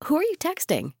Who are you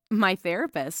texting? My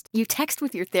therapist. You text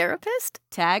with your therapist?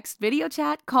 Text, video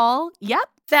chat, call. Yep.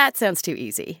 That sounds too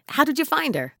easy. How did you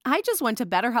find her? I just went to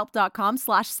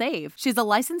betterhelp.com/save. She's a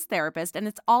licensed therapist and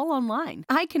it's all online.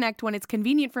 I connect when it's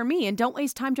convenient for me and don't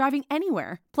waste time driving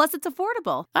anywhere. Plus, it's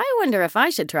affordable. I wonder if I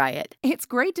should try it. It's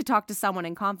great to talk to someone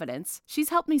in confidence.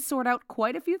 She's helped me sort out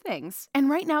quite a few things. And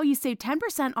right now you save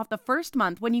 10% off the first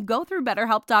month when you go through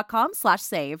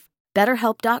betterhelp.com/save.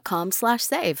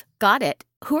 BetterHelp.com/save. Got it.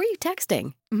 Who are you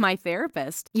texting? My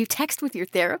therapist. You text with your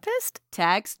therapist?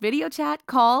 Text, video chat,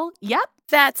 call. Yep.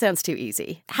 That sounds too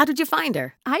easy. How did you find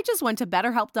her? I just went to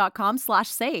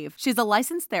betterhelp.com/save. She's a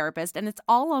licensed therapist and it's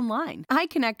all online. I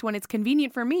connect when it's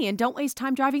convenient for me and don't waste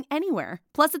time driving anywhere.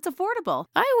 Plus, it's affordable.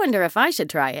 I wonder if I should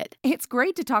try it. It's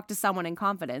great to talk to someone in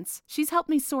confidence. She's helped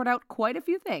me sort out quite a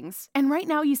few things. And right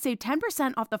now you save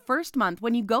 10% off the first month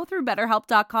when you go through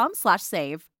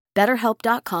betterhelp.com/save.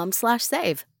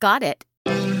 BetterHelp.com/save. Got it.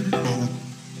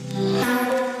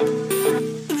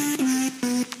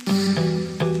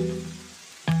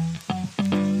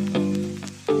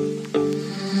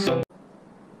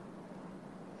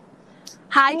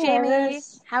 Hi, Hey, Jamie.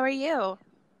 Iris. How are you?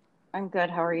 I'm good.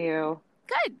 How are you?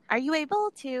 Good. Are you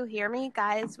able to hear me?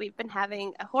 Guys, we've been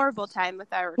having a horrible time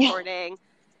with our recording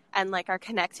and like our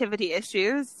connectivity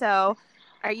issues. So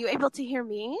are you able to hear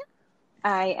me?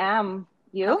 I am.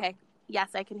 You? Okay.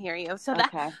 Yes, I can hear you. So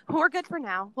Okay. we're good for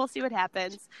now. We'll see what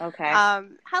happens. Okay.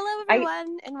 Hello,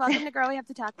 everyone, and welcome to Girl We Have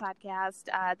to Talk podcast.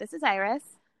 This is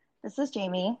Iris. This is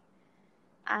Jamie.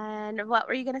 And what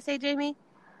were you going to say, Jamie?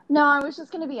 No, I was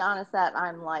just going to be honest that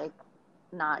I'm like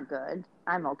not good.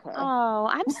 I'm okay. Oh,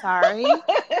 I'm sorry. No,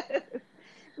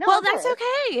 Well, I'm that's good.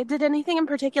 okay. Did anything in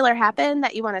particular happen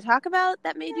that you want to talk about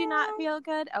that made you not feel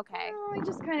good? Okay. No, I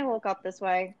just kind of woke up this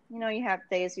way. You know, you have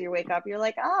days where you wake up, you're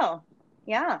like, oh,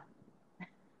 yeah,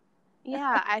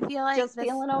 Yeah, I feel like just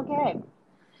feeling okay.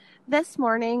 this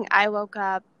morning I woke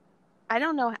up. I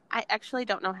actually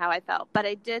don't know how I felt, but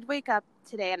I did wake up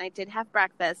today and I did have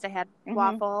breakfast. I had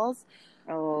waffles.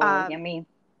 Oh, yummy.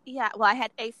 Yeah, well, I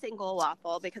had a single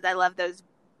waffle because I love those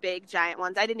big giant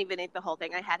ones. I didn't even eat the whole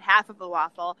thing. I had half of a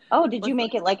waffle. Oh, did you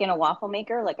make it like in a waffle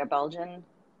maker, like a Belgian?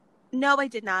 No, I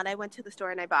did not. I went to the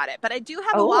store and I bought it. But I do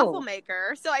have a waffle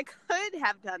maker, so I could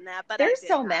have done that. But they're I did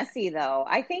so not. messy, though.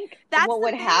 I think That's what the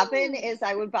would thing. happen is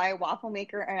I would buy a waffle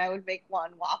maker and I would make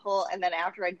one waffle, and then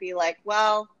after I'd be like,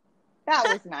 well, that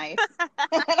was nice.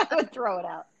 And I would throw it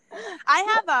out.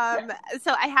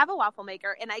 I have a waffle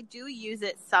maker and I do use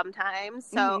it sometimes.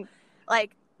 So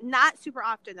like not super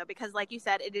often though, because like you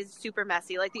said, it is super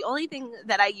messy. Like the only thing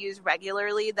that I use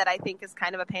regularly that I think is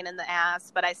kind of a pain in the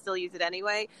ass, but I still use it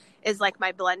anyway, is like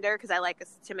my blender because I like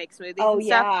to make smoothies and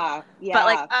stuff. Yeah. But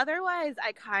like otherwise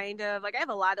I kind of like I have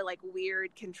a lot of like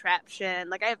weird contraption.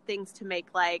 Like I have things to make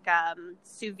like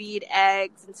sous vide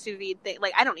eggs and sous vide things.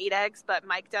 Like I don't eat eggs, but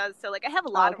Mike does. So like I have a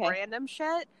lot of random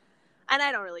shit. And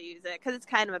I don't really use it because it's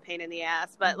kind of a pain in the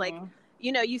ass. But, like,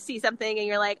 you know, you see something and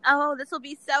you're like, oh, this will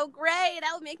be so great.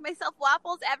 I will make myself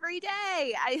waffles every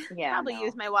day. I probably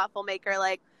use my waffle maker.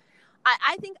 Like,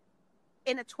 I think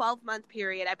in a 12-month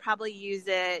period, I probably use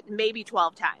it maybe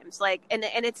 12 times. Like, and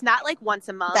it's not like once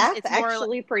a month. That's it's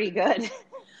actually more pretty good.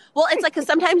 Well, it's like, because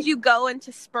sometimes you go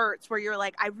into spurts where you're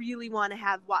like, I really want to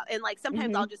have, and like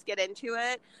sometimes I'll just get into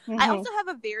it. I also have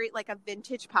a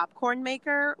vintage popcorn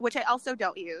maker, which I also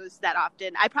don't use that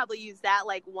often. I probably use that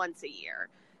like once a year,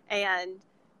 and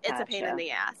it's a pain in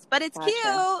the ass, but it's cute.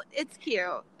 It's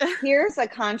cute. Here's a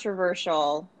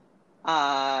controversial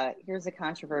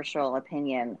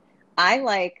opinion. I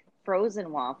like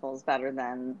frozen waffles better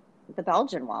than the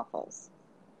Belgian waffles.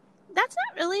 That's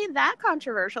not really that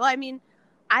controversial. I mean,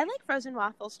 I like frozen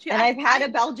waffles too. And I've had a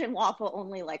Belgian waffle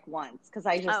only like once because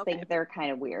I just think they're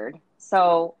kind of weird.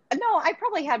 So no, I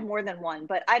probably had more than one,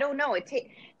 but I don't know.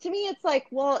 To me, it's like,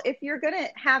 well, if you're gonna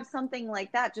have something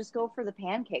like that, just go for the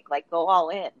pancake. Like go all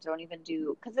in. Don't even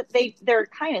do because they're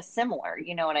kind of similar.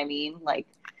 You know what I mean? Like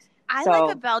I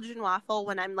like a Belgian waffle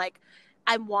when I'm like,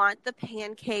 I want the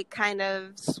pancake kind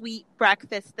of sweet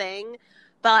breakfast thing,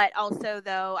 but also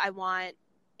though I want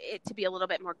it to be a little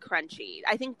bit more crunchy.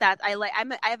 I think that I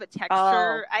have a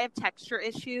texture. I have texture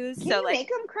issues. Can you make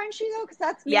them crunchy though? Because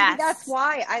that's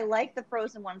why I like the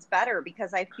frozen ones better,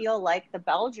 because I feel like the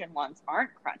Belgian ones aren't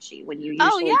crunchy when you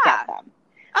usually get them.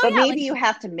 But maybe you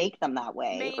have to make them that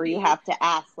way, or you have to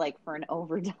ask like for an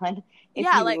overdone. If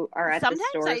you are at the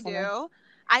store. Sometimes I do.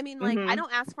 I mean, like, I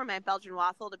don't ask for my Belgian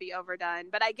waffle to be overdone,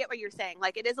 but I get what you're saying.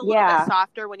 Like, it is a little bit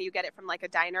softer when you get it from like a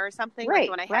diner or something, like the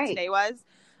one I had today was.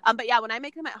 But yeah, when I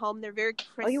make them at home, they're very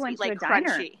crispy, you went to like a diner.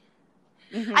 crunchy.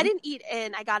 I didn't eat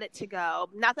in. I got it to go.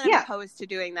 Not that I'm opposed to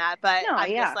doing that, but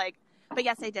I'm just like, But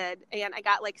yes, I did. And I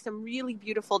got like some really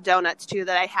beautiful donuts too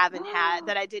that I haven't had,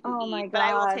 that I didn't Oh eat. my But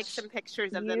I will gosh. take some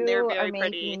pictures of them. They're very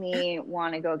pretty. You are making me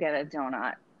want to go get a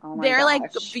donut. Oh my They're gosh.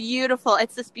 like beautiful.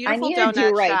 It's this beautiful I need donut a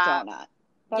do-right shop. donut.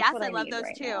 That's Yes, what I love need those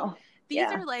right too. now. These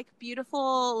are like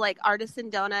beautiful, like artisan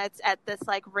donuts at this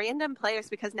like random place,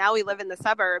 because now we live in the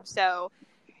suburbs. So,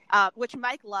 which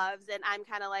Mike loves, and I'm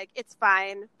kind of like, it's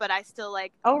fine, but I still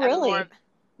like. Oh, really?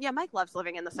 Yeah, Mike loves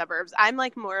living in the suburbs. I'm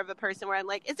like more of a person where I'm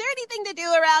like, is there anything to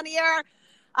do around here?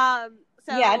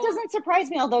 So yeah, it doesn't surprise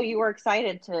me, although you were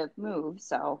excited to move.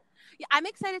 So yeah, I'm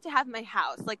excited to have my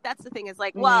house. Like that's the thing is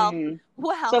like, well.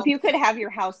 So if you could have your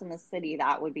house in the city,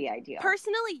 that would be ideal.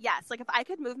 Personally, yes. Like if I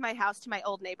could move my house to my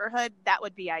old neighborhood, that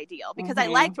would be ideal, because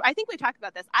I think we talked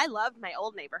about this. I loved my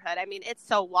old neighborhood. I mean, it's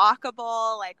so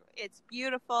walkable. Like it's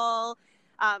beautiful.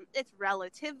 It's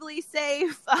relatively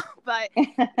safe, but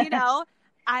you know,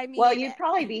 I mean, well, you'd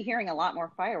probably be hearing a lot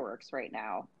more fireworks right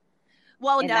now.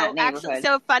 Well, no, actually,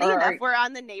 so funny enough, we're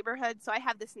on the neighborhood. So I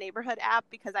have this neighborhood app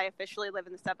because I officially live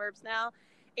in the suburbs now.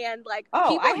 And like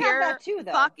people here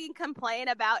fucking complain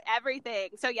about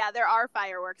everything. So yeah, there are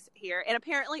fireworks here. And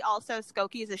apparently also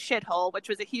Skokie is a shithole, which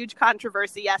was a huge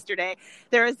controversy yesterday.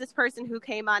 There was this person who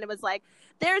came on and was like,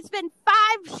 there's been 5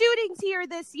 shootings here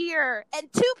this year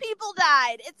and 2 people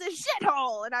died. It's a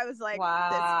shithole. And I was like,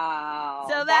 wow.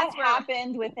 So that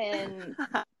happened within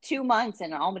 2 months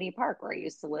in Albany Park where I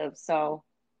used to live. So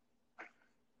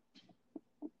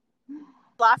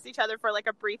lost each other for like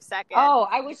a brief second. Oh,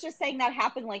 I was just saying that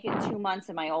happened like in 2 months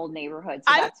in my old neighborhood.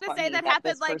 So I was going to say that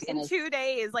happened like in 2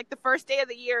 days, like the first day of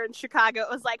the year in Chicago. It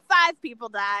was like 5 people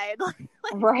died.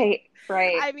 Right.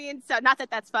 I mean, so not that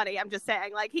that's funny. I'm just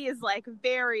saying like he is like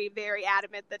very, very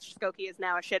adamant that Skokie is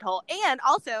now a shithole. And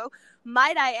also,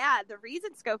 might I add, the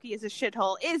reason Skokie is a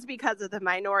shithole is because of the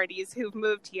minorities who've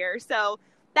moved here. So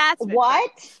that's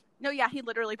what? No, yeah, he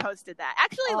literally posted that.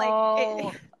 Actually, like,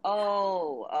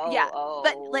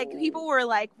 but like people were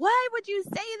like, "Why would you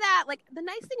say that?" Like, the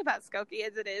nice thing about Skokie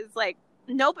is it is like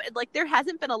nobody, like there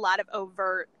hasn't been a lot of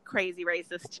overt crazy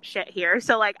racist shit here.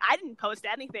 So like, I didn't post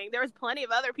anything. There was plenty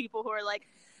of other people who were like,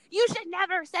 "You should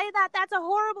never say that. That's a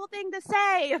horrible thing to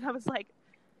say." And I was like,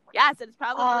 "Yes, it's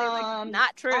probably like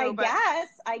not true."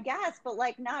 I guess, but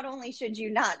like, not only should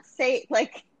you not say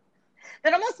like.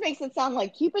 That almost makes it sound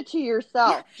like keep it to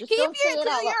yourself. Just keep don't say it it to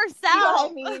out loud. yourself. You know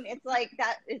what I mean? It's like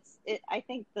that. I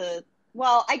think I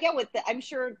get I'm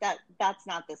sure that's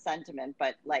not the sentiment,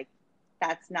 but like,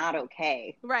 that's not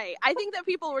okay. Right. I think that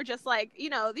people were just like, you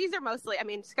know, these are mostly, I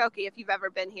mean, Skokie, if you've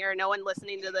ever been here, no one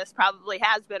listening to this probably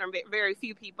has been, or very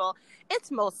few people.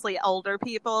 It's mostly older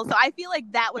people. So I feel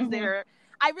like that was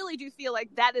I really do feel like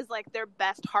that is like their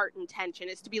best heart intention,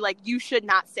 is to be like, you should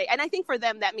not say. And I think for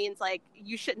them, that means like,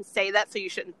 you shouldn't say that, so you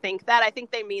shouldn't think that. I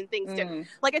think they mean things different.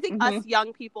 Like, I think us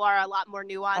young people are a lot more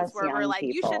nuanced, where we're like,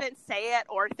 you shouldn't say it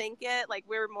or think it. Like,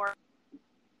 we're more,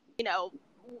 you know,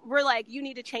 we're like, you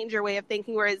need to change your way of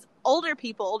thinking. Whereas older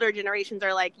people, older generations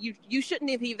are like, you shouldn't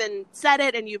have even said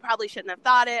it, and you probably shouldn't have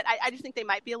thought it. I just think they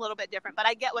might be a little bit different, but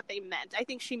I get what they meant. I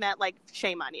think she meant like,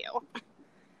 shame on you.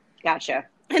 Gotcha.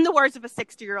 In the words of a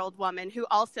 60-year-old woman who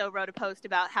also wrote a post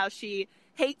about how she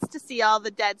hates to see all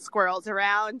the dead squirrels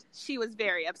around, she was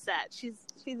very upset.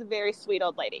 She's a very sweet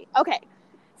old lady. Okay,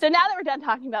 so now that we're done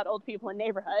talking about old people in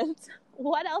neighborhoods,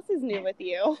 what else is new with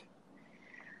you?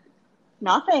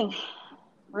 Nothing,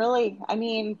 really. I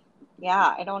mean,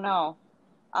 yeah, I don't know.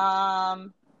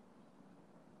 Have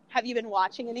you been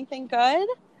watching anything good?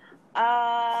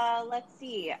 Let's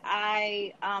see.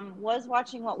 I was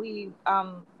watching what we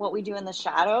do in the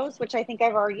shadows, which I think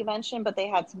I've already mentioned, but they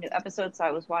had some new episodes, so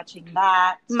I was watching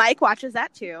that. Mike watches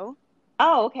that too.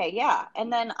 Oh, okay, yeah.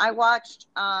 And then I watched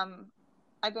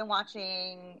I've been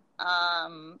watching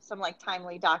some like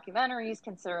timely documentaries,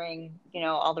 considering, you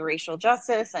know, all the racial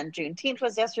justice, and Juneteenth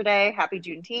was yesterday. Happy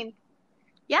Juneteenth.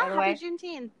 Yeah, happy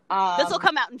Juneteenth. This will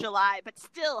come out in July, but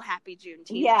still happy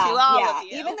Juneteenth to all of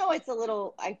you. Even though I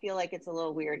feel like it's a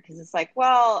little weird, because it's like,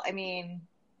 well, I mean,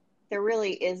 there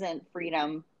really isn't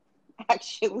freedom.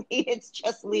 Actually, it's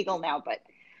just legal now. But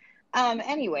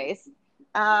anyways.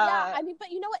 Yeah, I mean,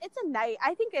 but you know what? It's a night.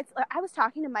 I think I was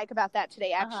talking to Mike about that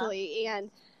today, actually,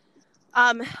 and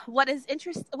what's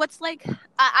like,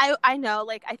 I know,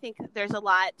 like, I think there's a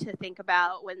lot to think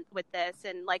about with this,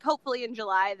 and like, hopefully in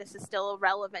July, this is still a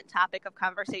relevant topic of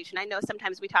conversation. I know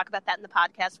sometimes we talk about that in the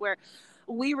podcast, where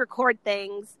we record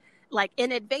things like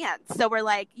in advance. So we're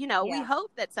like, you know, we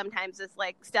hope that sometimes this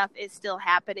like stuff is still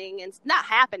happening, and not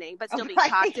happening, but still being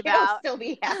talked about. It'll still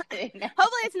be happening.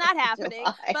 Hopefully it's not happening,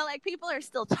 but like people are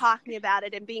still talking about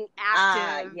it and being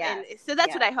active. And so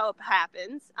that's what I hope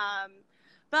happens.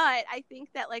 But I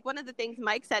think that, like, one of the things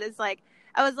Mike said is, like,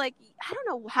 I was like, I don't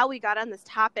know how we got on this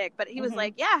topic, but he was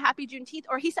like, yeah, happy Juneteenth.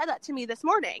 Or he said that to me this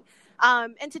morning.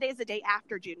 And today's the day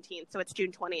after Juneteenth, so it's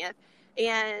June 20th.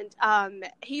 And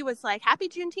he was like, happy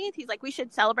Juneteenth. He's like, we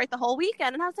should celebrate the whole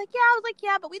weekend. And I was like,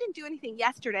 yeah, but we didn't do anything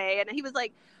yesterday. And he was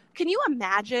like, can you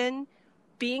imagine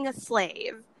being a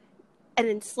slave, an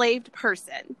enslaved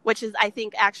person, which is, I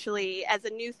think, actually, as a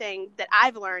new thing that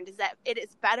I've learned, is that it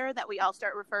is better that we all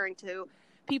start referring to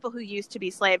people who used to be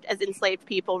enslaved as enslaved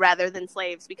people rather than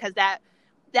slaves, because that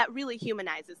really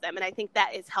humanizes them. And I think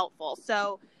that is helpful.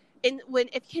 So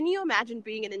can you imagine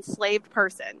being an enslaved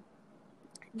person?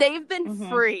 They've been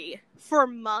free for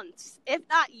months, if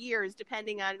not years,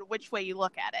 depending on which way you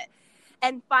look at it.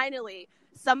 And finally,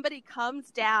 somebody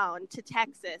comes down to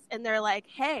Texas and they're like,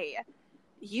 hey,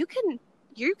 you can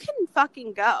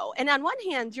fucking go. And on one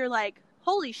hand, you're like,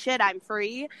 holy shit, I'm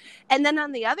free. And then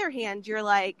on the other hand, you're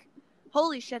like,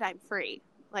 holy shit, I'm free.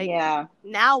 Like,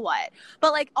 now what?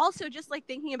 But, like, also just, like,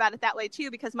 thinking about it that way,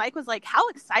 too, because Mike was like, how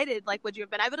excited, like, would you have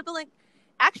been? I would have been like,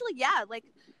 actually, yeah, like,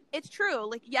 it's true.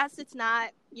 Like, yes,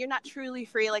 you're not truly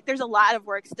free. Like, there's a lot of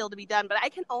work still to be done, but I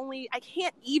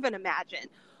can't even imagine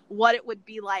what it would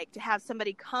be like to have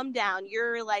somebody come down.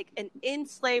 You're, like, an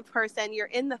enslaved person. You're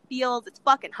in the fields. It's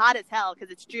fucking hot as hell because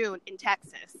it's June in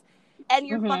Texas. And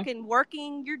you're fucking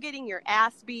working. You're getting your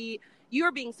ass beat.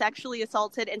 You're being sexually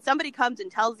assaulted, and somebody comes and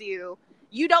tells you,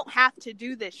 you don't have to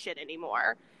do this shit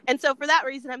anymore. And so for that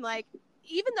reason, I'm like,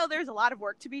 even though there's a lot of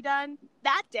work to be done,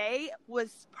 that day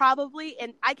was probably,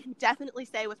 and I can definitely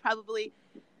say was probably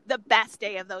the best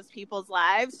day of those people's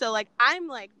lives. So, like, I'm,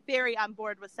 like, very on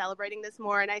board with celebrating this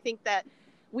more, and I think that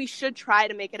we should try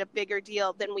to make it a bigger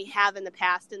deal than we have in the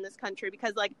past in this country,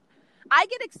 because, like, I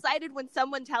get excited when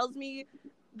someone tells me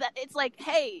that it's like,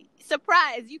 hey,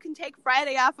 surprise, you can take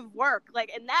Friday off of work.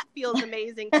 Like, and that feels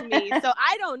amazing to me. So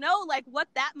I don't know, like, what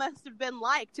that must have been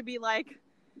like to be like,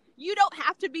 you don't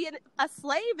have to be a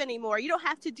slave anymore. You don't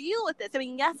have to deal with this. I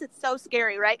mean, yes, it's so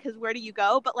scary, right? Because where do you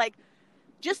go? But, like,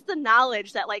 just the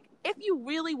knowledge that, like, if you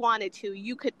really wanted to,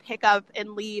 you could pick up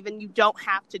and leave and you don't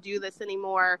have to do this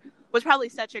anymore was probably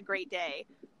such a great day.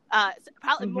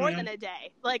 Probably more than a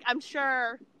day. Like, I'm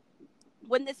sure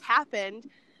when this happened,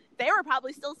 they were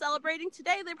probably still celebrating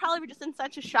today. They probably were just in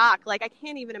such a shock. Like, I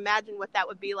can't even imagine what that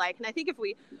would be like. And I think if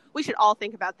we should all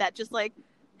think about that, just like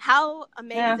how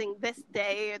amazing this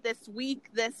day, this week,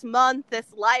 this month, this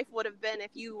life would have been if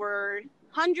you were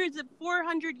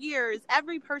 400 years,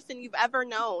 every person you've ever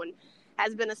known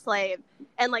has been a slave,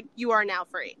 and, like, you are now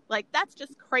free. Like, that's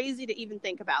just crazy to even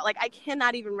think about. Like, I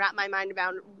cannot even wrap my mind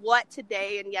around what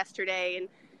today and yesterday and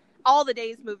all the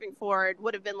days moving forward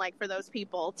would have been like for those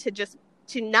people to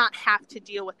not have to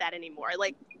deal with that anymore.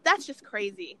 Like, that's just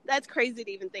crazy. That's crazy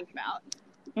to even think about.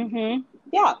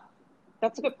 Yeah,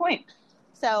 that's a good point.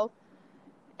 So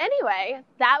anyway,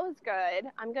 that was good.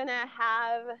 I'm going to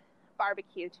have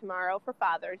barbecue tomorrow for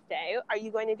Father's Day. Are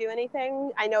you going to do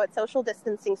anything? I know it's social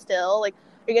distancing still. Like,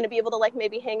 are you going to be able to, like,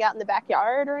 maybe hang out in the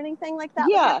backyard or anything like that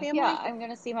with your family? Yeah, I'm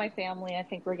going to see my family. I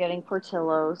think we're getting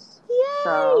Portillo's. Yay!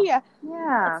 So,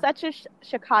 yeah. It's such a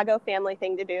Chicago family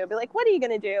thing to do. Be like, what are you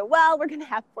going to do? Well, we're going to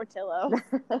have Portillo's.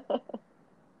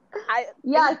 I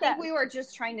think we were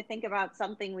just trying to think about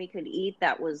something we could eat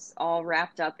that was all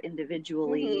wrapped up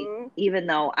individually, even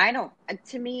though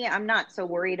to me, I'm not so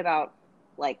worried about,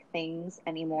 like, things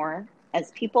anymore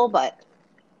as people, but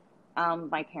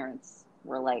my parents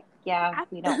were like, yeah,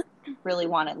 we don't really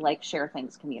want to, like, share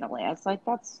things communally. I was like,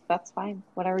 that's fine,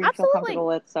 whatever you feel comfortable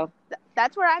with. So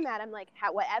that's where I'm at. I'm like,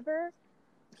 whatever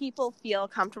people feel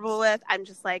comfortable with, I'm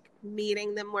just, like,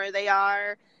 meeting them where they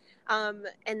are.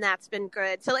 And that's been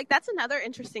good. So, like, that's another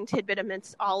interesting tidbit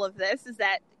amidst all of this, is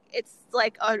that it's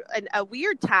like a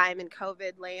weird time in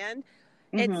COVID land.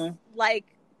 It's like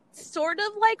sort of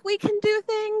like we can do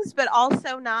things, but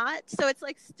also not. So it's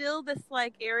like still this,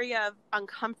 like, area of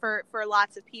uncomfort for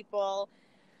lots of people.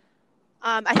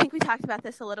 I think we talked about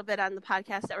this a little bit on the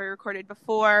podcast that we recorded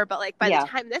before, but, like, by the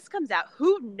time this comes out,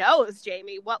 who knows,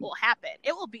 Jamie, what will happen?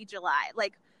 It will be July.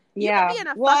 Like, yeah.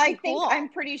 Well, I think I'm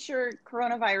pretty sure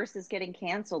coronavirus is getting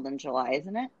canceled in July,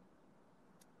 isn't it?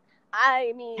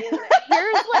 I mean,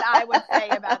 here's what I would say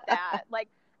about that. Like,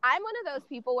 I'm one of those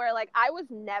people where, like, I was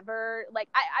never, like,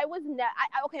 when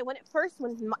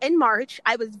in March,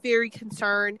 I was very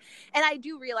concerned, and I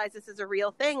do realize this is a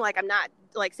real thing. Like, I'm not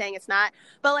like saying it's not.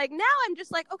 But like now I'm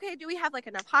just like, okay, do we have like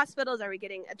enough hospitals?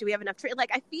 Do we have enough treatment?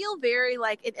 Like I feel very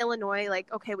like in Illinois,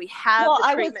 like, okay, we have the treatment.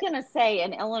 I was going to say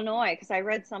in Illinois, because I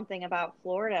read something about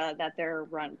Florida that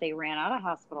they ran out of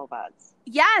hospital beds.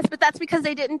 Yes, but that's because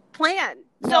they didn't plan.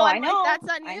 So no, I'm I know. like,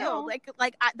 that's on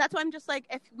you. That's why I'm just like,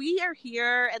 if we are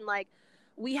here and like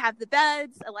we have the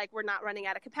beds, like we're not running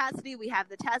out of capacity, we have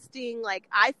the testing, like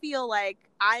I feel like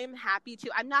I'm happy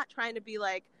to. I'm not trying to be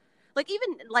like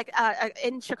even like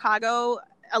in Chicago,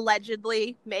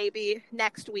 allegedly, maybe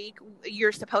next week,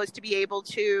 you're supposed to be able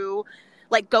to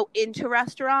like go into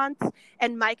restaurants,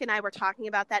 and Mike and I were talking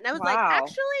about that, and I was like,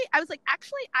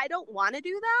 actually, I don't want to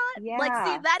do that. Yeah. Like,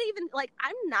 see, that even like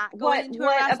I'm not going into a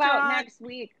restaurant. What about next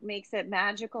week makes it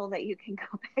magical that you can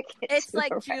go back into It's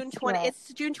like June 20.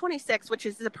 It's June 26th, which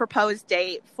is the proposed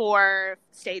date for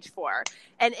stage 4.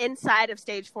 And inside of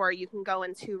stage 4, you can go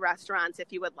into restaurants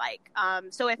if you would like.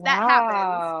 So if that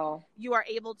happens, you are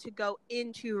able to go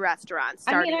into restaurants.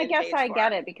 I mean, I guess I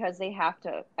get it because they have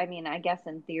to. I mean, I guess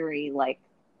in theory, like.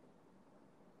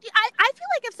 I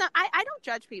feel like I don't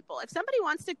judge people. If somebody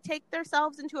wants to take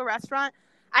themselves into a restaurant,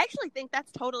 I actually think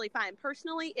that's totally fine.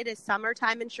 Personally, it is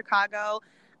summertime in Chicago.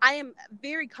 I am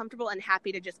very comfortable and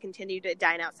happy to just continue to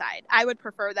dine outside. I would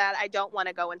prefer that. I don't want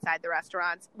to go inside the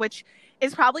restaurants, which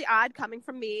is probably odd coming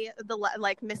from me,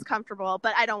 miscomfortable,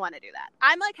 but I don't want to do that.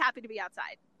 I'm like happy to be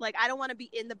outside. Like I don't want to be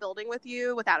in the building with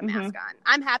you without a mask on.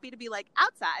 I'm happy to be like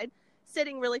outside,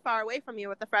 sitting really far away from you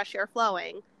with the fresh air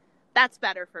flowing. That's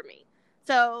better for me.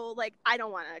 So, like, I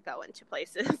don't want to go into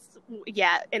places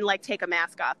yet and, like, take a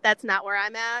mask off. That's not where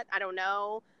I'm at. I don't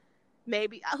know.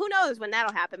 Maybe. Who knows when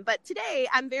that'll happen. But today,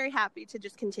 I'm very happy to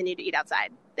just continue to eat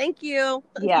outside. Thank you.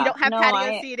 Yeah. If you don't have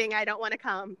patio seating, I don't want to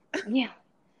come. Yeah.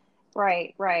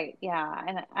 Right. Yeah.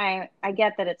 And I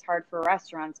get that it's hard for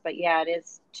restaurants. But, yeah, it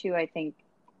is, too, I think,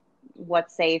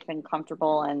 what's safe and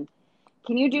comfortable. And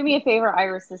can you do me a favor,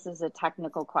 Iris? This is a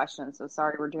technical question, so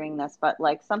sorry we're doing this, but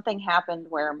like something happened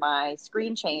where my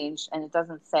screen changed and it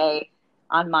doesn't say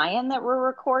on my end that we're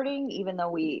recording, even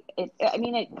though it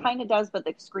kind of does, but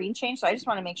the screen changed. So I just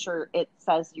want to make sure it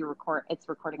says it's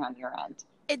recording on your end.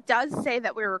 It does say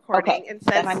that we're recording. Okay,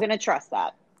 then I'm going to trust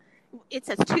that. It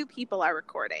says 2 people are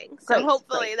recording, so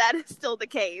hopefully that is still the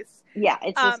case. Yeah,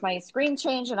 it's just my screen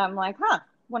changed and I'm like,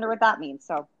 wonder what that means.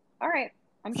 So, all right,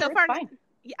 I'm sure it's fine.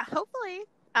 Yeah, hopefully.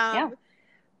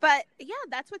 But yeah,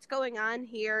 that's what's going on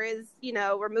here is,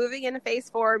 we're moving into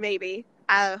phase 4, maybe.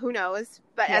 Who knows?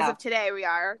 But as of today, we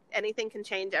are. Anything can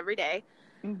change every day.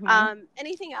 Mm-hmm.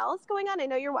 Anything else going on? I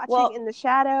know you're watching In the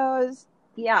Shadows.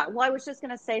 Yeah. Well, I was just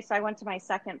going to say, so I went to my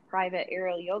second private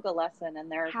aerial yoga lesson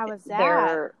and how was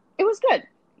that? It was good.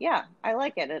 Yeah. I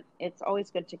like it. It's always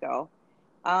good to go.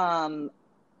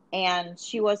 And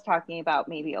she was talking about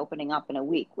maybe opening up in a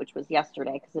week, which was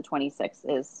yesterday, because the 26th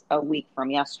is a week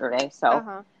from yesterday.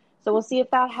 So, so we'll see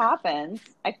if that happens.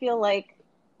 I feel like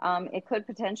it could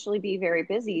potentially be very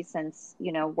busy since,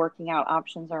 working out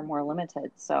options are more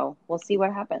limited. So we'll see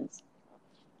what happens.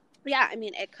 Yeah, I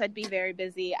mean, it could be very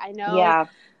busy. I know. Yeah.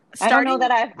 I don't know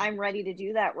that I'm ready to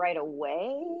do that right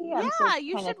away. Yeah,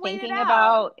 I'm kind of thinking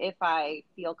about if I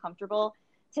feel comfortable.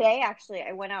 Today, actually,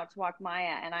 I went out to walk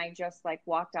Maya and I just like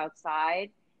walked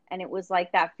outside and it was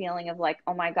like that feeling of like,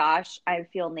 oh my gosh, I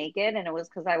feel naked. And it was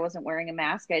because I wasn't wearing a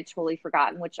mask. I had totally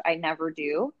forgotten, which I never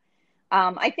do.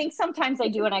 I think sometimes I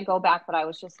do and I go back, but I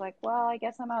was just like, well, I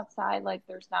guess I'm outside. Like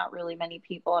there's not really many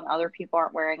people and other people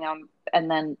aren't wearing them.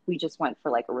 And then we just went for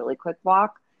like a really quick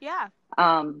walk. Yeah.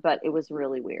 But it was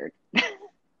really weird.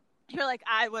 You're like,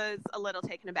 I was a little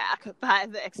taken aback by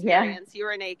the experience. Yeah. You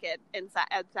were naked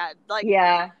outside. Like,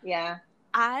 yeah.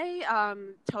 I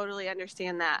totally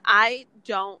understand that. I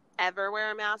don't ever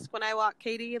wear a mask when I walk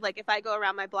Katie. Like if I go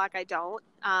around my block, I don't.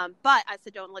 But I also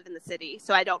don't live in the city,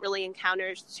 so I don't really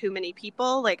encounter too many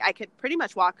people. Like I could pretty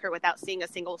much walk her without seeing a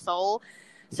single soul.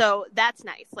 So that's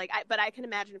nice. But I can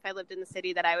imagine if I lived in the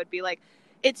city that I would be like,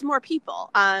 it's more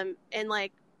people. And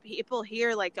like, people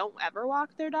here like don't ever walk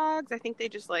their dogs. I think they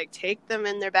just like take them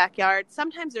in their backyard.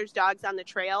 Sometimes there's dogs on the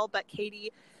trail, but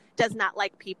Katie does not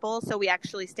like people, so we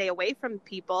actually stay away from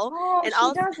people. Oh, and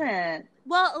she doesn't.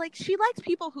 Well, like she likes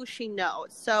people who she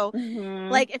knows. So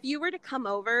like if you were to come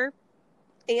over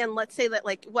and let's say that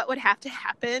like what would have to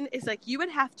happen is like you would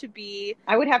have to be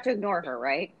I would have to ignore her,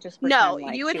 right? Just no,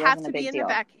 like you would have to be in the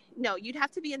back. No, you'd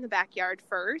have to be in the backyard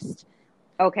first.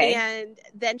 Okay. And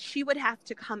then she would have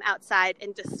to come outside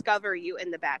and discover you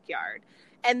in the backyard.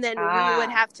 And then we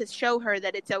would have to show her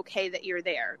that it's okay that you're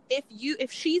there.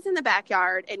 If she's in the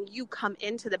backyard and you come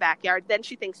into the backyard, then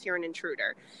she thinks you're an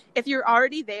intruder. If you're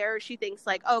already there, she thinks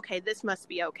like, okay, this must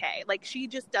be okay. Like she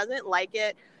just doesn't like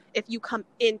it if you come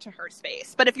into her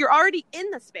space. But if you're already in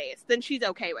the space, then she's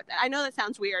okay with it. I know that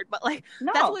sounds weird, but like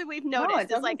that's what we've noticed. No, it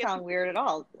doesn't sound weird at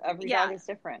all. Every dog is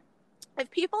different. If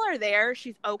people are there,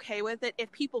 she's okay with it.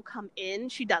 If people come in,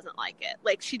 she doesn't like it.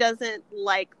 Like, she doesn't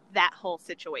like that whole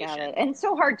situation. And it's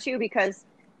so hard, too, because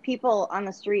people on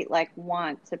the street, like,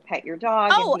 want to pet your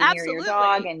dog and be near your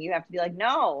dog, and you have to be like,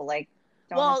 no, like,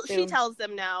 don't assume. She tells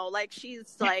them no. Like,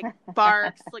 she's, like,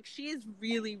 barks. Like, she's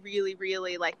really, really,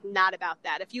 really, like, not about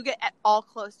that. If you get all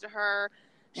close to her,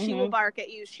 she will bark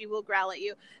at you. She will growl at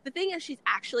you. The thing is, she's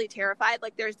actually terrified.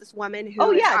 Like, there's this woman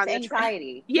who is on the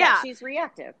anxiety. She's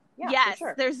reactive. Yeah, yes, for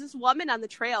sure. There's this woman on the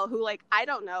trail who, like, I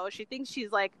don't know. She thinks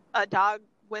she's, like, a dog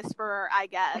whisperer, I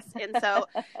guess. And so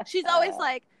she's always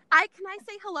like, can I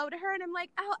say hello to her? And I'm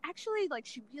like, oh, actually, like,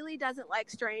 she really doesn't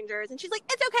like strangers. And she's like,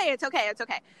 it's okay, it's okay, it's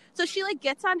okay. So she, like,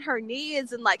 gets on her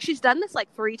knees and, like, she's done this,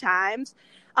 like, 3 times,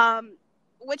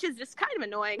 which is just kind of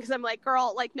annoying because I'm like,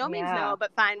 girl, like, no means no,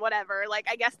 but fine, whatever. Like,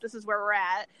 I guess this is where we're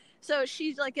at. So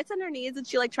she, like, gets on her knees and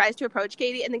she, like, tries to approach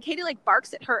Katie. And then Katie, like,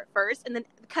 barks at her at first. And then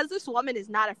because this woman is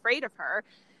not afraid of her,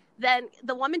 then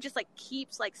the woman just, like,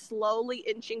 keeps, like, slowly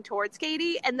inching towards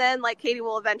Katie. And then, like, Katie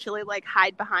will eventually, like,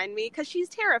 hide behind me because she's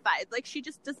terrified. Like, she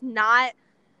just does not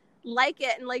like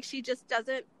it. And, like, she just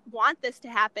doesn't want this to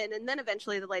happen. And then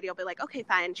eventually the lady will be like, okay,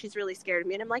 fine. She's really scared of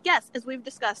me. And I'm like, yes, as we've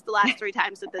discussed the last 3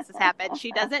 times that this has happened,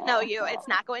 she doesn't know you. It's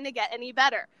not going to get any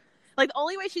better. Like, the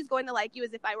only way she's going to like you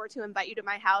is if I were to invite you to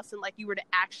my house and, like, you were to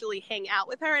actually hang out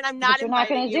with her. And I'm not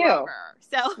inviting you over.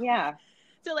 So, yeah.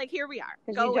 So, like, here we are.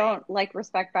 Because you don't, like,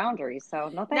 respect boundaries,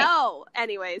 so no thanks. No.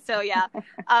 Anyway, so, yeah.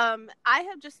 I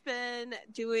have just been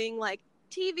doing, like,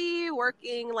 TV,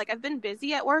 working. Like, I've been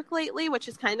busy at work lately, which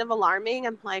is kind of alarming.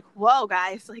 I'm like, whoa,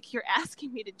 guys, like, you're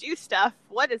asking me to do stuff.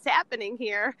 What is happening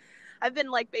here? I've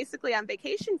been, like, basically on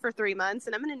vacation for 3 months,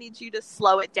 and I'm going to need you to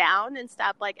slow it down and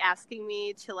stop, like, asking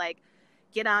me to, like,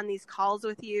 get on these calls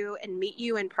with you and meet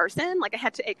you in person. Like, I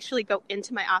had to actually go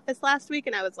into my office last week,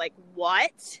 and I was like,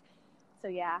 what? So,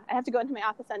 yeah, I have to go into my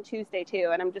office on Tuesday, too,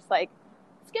 and I'm just like,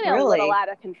 it's getting a little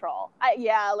out of control.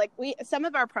 Like, some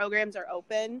of our programs are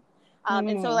open,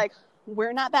 and so, like,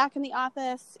 we're not back in the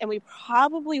office, and we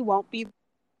probably won't be.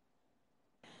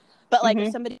 But, like,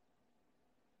 if somebody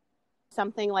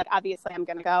something, like, obviously I'm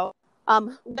going to go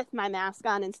with my mask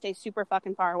on and stay super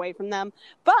fucking far away from them.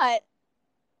 But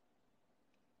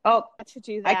to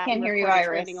do that, I can't hear you,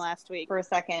 Iris, last week. For a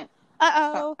second.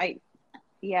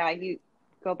 You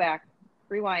go back.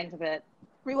 Rewind a bit.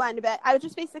 I was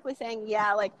just basically saying,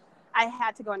 like, I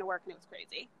had to go into work and it was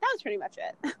crazy. That was pretty much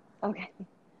it. Okay.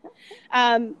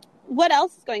 What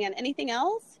else is going on? Anything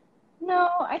else? No,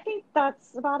 I think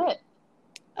that's about it.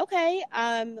 Okay,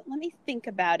 let me think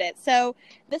about it. So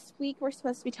this week we're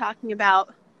supposed to be talking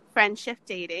about friendship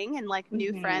dating and, like,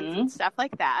 new friends and stuff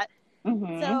like that.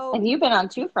 So, and you've been on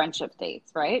 2 friendship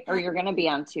dates, right? Or you're going to be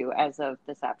on 2 as of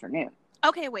this afternoon.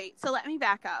 Okay, wait. So let me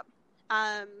back up.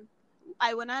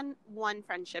 I went on 1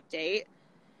 friendship date,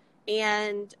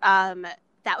 and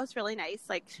that was really nice.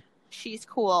 Like, she's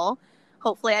cool.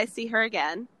 Hopefully I see her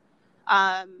again.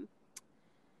 And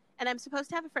I'm supposed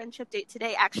to have a friendship date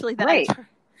today, actually.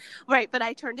 Right, but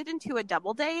I turned it into a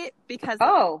double date because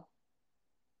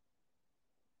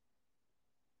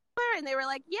and they were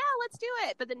like, yeah, let's do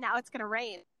it. But then now it's going to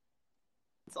rain.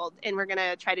 And we're going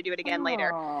to try to do it again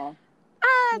later.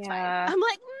 That's fine. I'm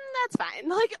like, that's fine.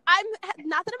 Like, I'm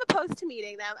not that I'm opposed to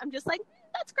meeting them. I'm just like,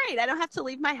 that's great. I don't have to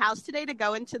leave my house today to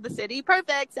go into the city.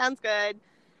 Perfect. Sounds good.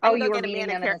 You were meeting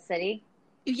them in the city?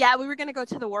 Yeah, we were going to go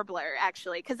to the Warbler,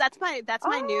 actually, because that's my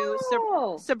new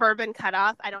suburban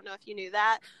cutoff. I don't know if you knew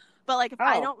that. But, like, if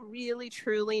I don't really,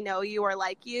 truly know you or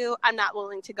like you, I'm not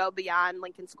willing to go beyond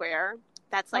Lincoln Square.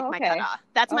 That's, like, my cutoff.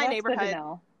 That's my neighborhood. Good to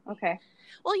know. Okay.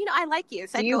 Well, you know, I like you,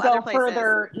 so do I'd you go go other places.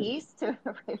 Further east to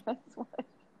Ravenswood?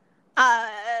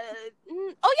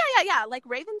 Yeah. Like,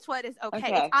 Ravenswood is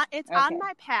okay. It's on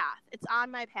my path. It's on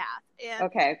my path. And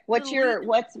okay. What's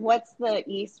the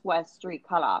east-west street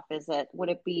cutoff? Would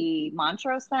it be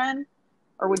Montrose then?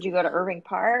 Or would you go to Irving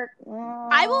Park?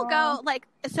 I will go, like,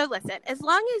 so listen, as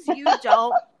long as you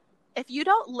don't, if you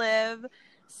don't live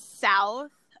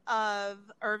south of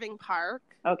Irving Park.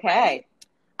 Okay. Right,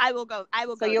 I will go.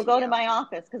 So you'll go to my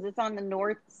office because it's on the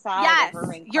north side of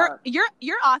Irving Park.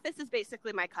 Your office is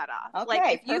basically my cutoff. Okay,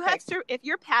 like, if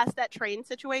you're past that train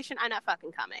situation, I'm not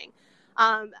fucking coming.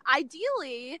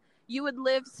 Ideally, you would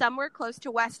live somewhere close to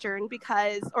Western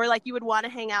or like you would want to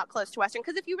hang out close to Western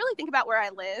because if you really think about where I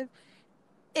live,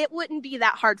 it wouldn't be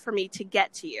that hard for me to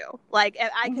get to you. Like,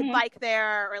 if I could bike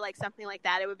there or, like, something like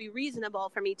that. It would be reasonable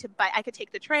for me to bike. I could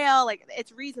take the trail. Like,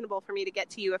 it's reasonable for me to get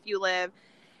to you if you live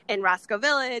in Roscoe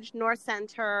Village, North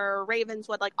Center,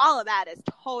 Ravenswood, like all of that is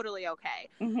totally okay.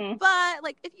 Mm-hmm. But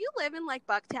like if you live in like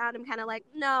Bucktown, I'm kind of like,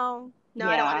 no,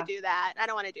 I don't want to do that. I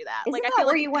don't want to do that. Isn't like, that I feel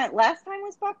where like you went last time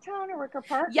was Bucktown or Wicker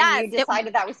Park? Yes. And you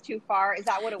decided that was too far? Is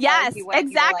that what it was? Yes, You went,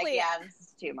 exactly. You were like, yeah, this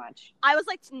is too much. I was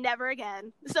like, never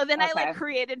again. So then Okay. I like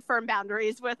created firm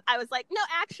boundaries with, I was like, no,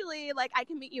 actually, like I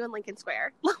can meet you in Lincoln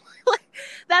Square. Like,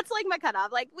 that's like my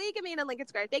cutoff. Like, we can meet in Lincoln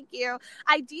Square. Thank you.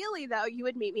 Ideally, though, you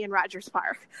would meet me in Rogers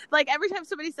Park. Like every time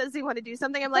somebody says they want to do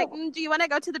something, I'm like, do you want to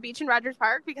go to the beach in Rogers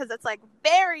Park? Because it's like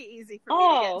very easy for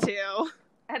me to get to.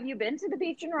 Have you been to the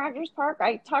beach in Rogers Park?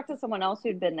 I talked to someone else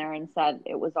who'd been there and said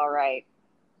it was all right.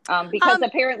 Because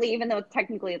apparently, even though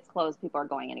technically it's closed, people are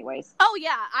going anyways. Oh,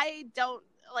 yeah. I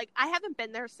haven't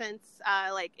been there since,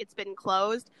 like, it's been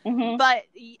closed. Mm-hmm. But,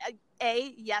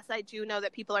 yes, I do know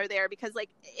that people are there because, like,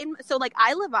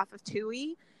 I live off of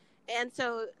Toohey. And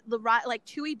so,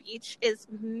 Toohey Beach is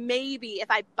maybe,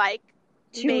 if I bike,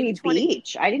 Toohey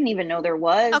Beach? I didn't even know there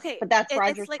was. Okay. But that's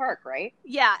Rogers Park, right?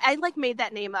 Yeah, I like made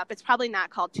that name up. It's probably not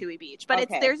called Toohey Beach, but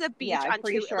there's a beach on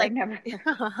Toohey. Sure I've never...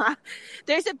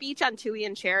 There's a beach on Toohey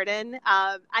in Sheridan.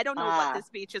 I don't know what this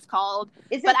beach is called.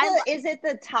 Is it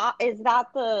the top? Is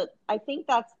that I think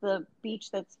that's the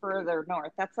beach that's further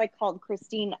north. That's like called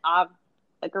Christine or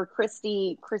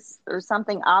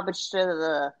something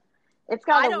Abishta. It's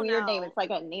got a weird name. It's like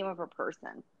a name of a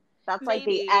person. That's like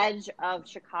the edge of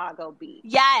Chicago Beach.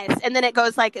 Yes, and then it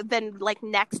goes then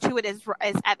next to it is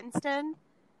Evanston.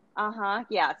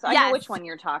 Yeah, so I know which one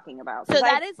you're talking about. So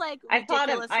that is like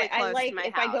ridiculously close to my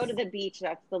if house. I go to the beach,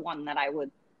 that's the one that I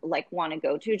would like want to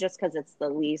go to just because it's the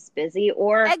least busy.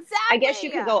 Or exactly. I guess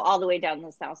you could go all the way down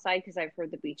the south side because I've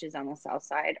heard the beaches on the south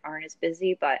side aren't as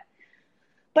busy, but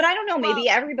I don't know. Maybe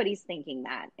everybody's thinking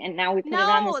that, and now we put it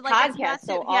on this podcast,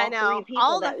 so all 3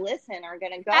 people that listen are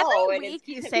going to go. Every week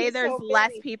you say there's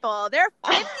less people. There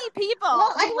are 50 people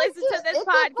who listen to this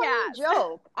podcast. It's a funny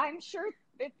joke. I'm sure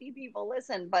 50 people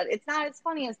listen, but it's not as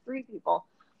funny as 3 people.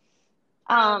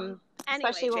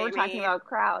 Especially when we're talking about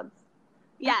crowds.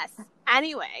 Yes.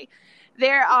 Anyway,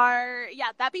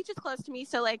 that beach is close to me,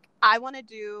 so like I want to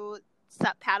do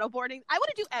paddleboarding. I want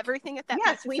to do everything at that beach.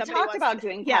 Yes, we talked about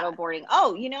doing paddleboarding.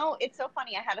 Oh, it's so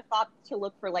funny. I had a thought to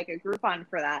look for like a Groupon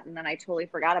for that, and then I totally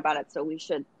forgot about it. So we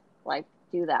should like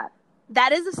do that.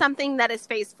 That is something that is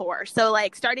phase 4. So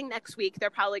like starting next week, they're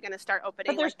probably going to start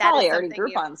opening. But there's probably already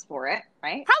Groupons for it,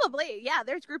 right? Probably, yeah.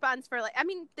 There's Groupons for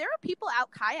there are people out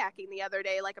kayaking the other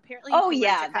day. Like apparently. You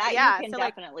can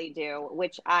definitely do,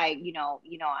 which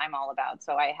I'm all about.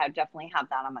 So I definitely have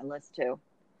that on my list too.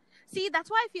 See,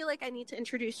 that's why I feel like I need to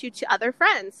introduce you to other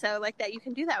friends, so like that you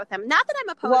can do that with them. Not that I'm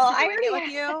opposed to doing it with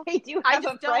you. I do have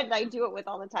a friend I do it with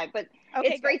all the time, but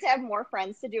it's great to have more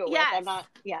friends to do it with. I'm not,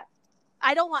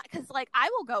 I don't want, because like I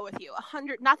will go with you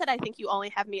 100. Not that I think you only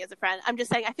have me as a friend. I'm just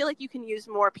saying I feel like you can use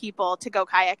more people to go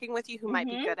kayaking with you who might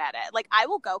be good at it. Like I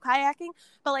will go kayaking,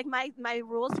 but like my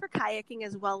rules for kayaking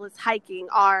as well as hiking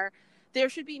are. There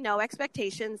should be no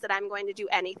expectations that I'm going to do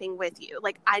anything with you.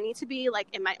 Like, I need to be, like,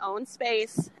 in my own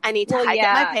space. I need to hike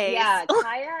at my pace. Yeah,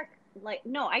 kayak,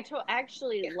 I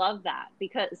actually love that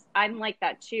because I'm like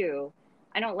that, too.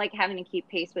 I don't like having to keep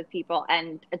pace with people,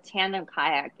 and a tandem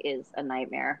kayak is a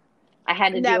nightmare. I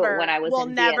had to do it when I was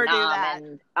in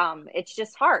Vietnam, and it's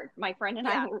just hard. My friend and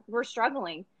I were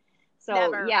struggling. So,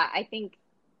 I think...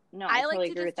 No, I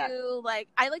totally agree with that.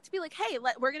 I like to be like, hey,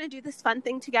 we're going to do this fun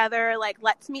thing together. Like,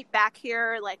 let's meet back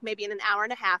here, like maybe in an hour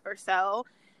and a half or so.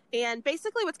 And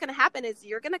basically what's going to happen is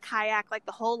you're going to kayak like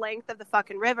the whole length of the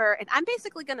fucking river. And I'm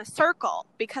basically going to circle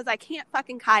because I can't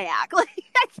fucking kayak. Like,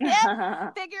 I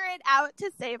can't figure it out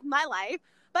to save my life.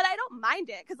 But I don't mind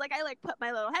it because, like, I, like, put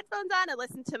my little headphones on. I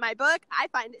listen to my book. I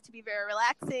find it to be very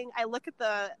relaxing. I look at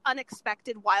the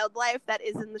unexpected wildlife that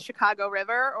is in the Chicago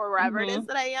River or wherever it is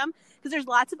that I am because there's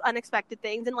lots of unexpected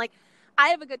things. And, like, I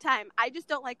have a good time. I just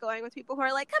don't like going with people who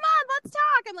are like, come on, let's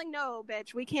talk. I'm like, no,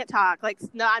 bitch, we can't talk. Like,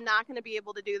 no, I'm not going to be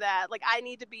able to do that. Like, I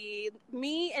need to be –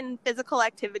 me and physical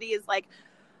activity is, like,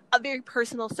 a very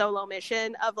personal solo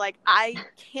mission of, like, I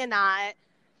cannot –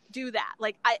 do that.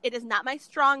 Like, it is not my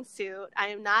strong suit. I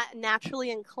am not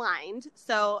naturally inclined.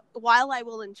 So while I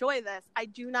will enjoy this, I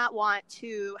do not want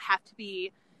to have to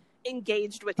be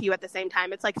engaged with you at the same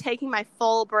time. It's like taking my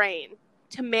full brain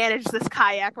to manage this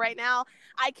kayak right now.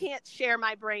 I can't share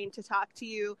my brain to talk to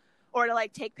you or to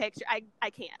like take pictures. I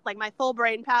can't. Like my full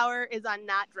brain power is on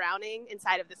not drowning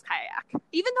inside of this kayak.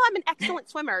 Even though I'm an excellent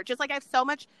swimmer, just like I have so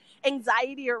much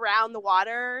anxiety around the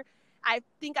water. I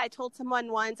think I told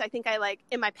someone once, I think I like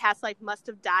in my past life must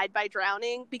have died by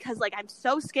drowning because like I'm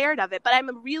so scared of it, but I'm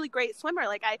a really great swimmer.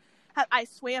 Like I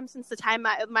swam since the time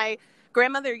my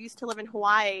grandmother used to live in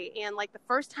Hawaii, and like the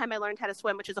first time I learned how to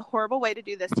swim, which is a horrible way to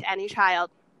do this to any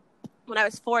child, when I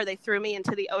was 4, they threw me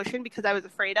into the ocean because I was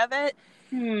afraid of it.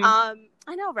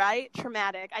 I know, right?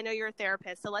 Traumatic. I know you're a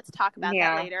therapist, so let's talk about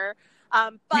that later.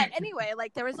 But anyway,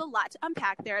 like there was a lot to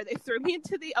unpack there. They threw me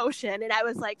into the ocean and I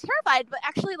was like terrified, but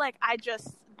actually like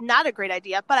not a great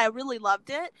idea, but I really loved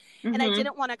it. And I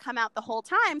didn't want to come out the whole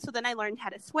time. So then I learned how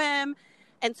to swim.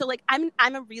 And so like I'm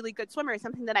a really good swimmer. It's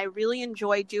something that I really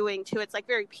enjoy doing too. It's like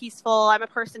very peaceful. I'm a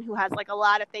person who has like a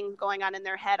lot of things going on in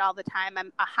their head all the time.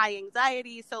 I'm a high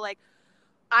anxiety. So like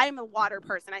I'm a water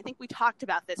person. I think we talked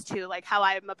about this too, like how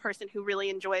I'm a person who really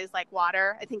enjoys like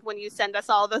water. I think when you send us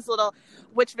all those little,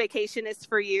 which vacation is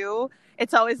for you,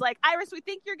 it's always like, Iris, we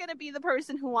think you're going to be the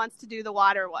person who wants to do the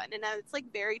water one. And it's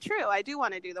like very true. I do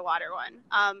want to do the water one.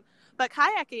 But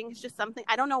kayaking is just something,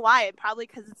 I don't know why. Probably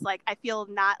because it's like, I feel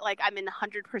not like I'm in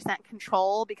 100%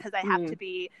 control because I have to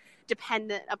be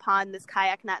dependent upon this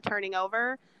kayak not turning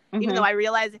over. Even though I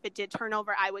realize if it did turn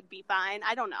over, I would be fine.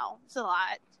 I don't know. It's a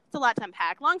lot. It's a lot to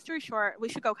unpack. Long story short, we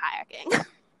should go kayaking.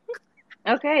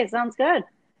 Okay, sounds good.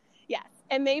 Yes,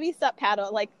 and maybe sup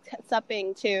paddle, like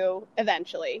supping too,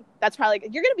 eventually. That's probably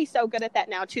good. You're going to be so good at that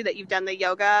now too that you've done the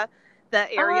yoga, the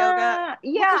air yoga.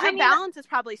 Yeah, well, your balance is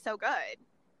probably so good.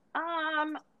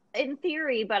 In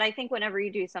theory, but I think whenever you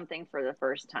do something for the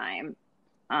first time,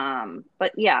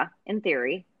 but yeah, in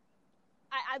theory.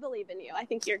 I believe in you. I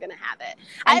think you're going to have it. And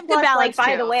I have plus, good balance like,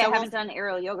 by too, the way, so I haven't done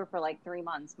aerial yoga for like 3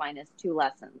 months minus 2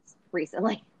 lessons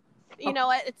recently. You know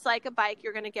what? It's like a bike.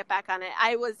 You're going to get back on it.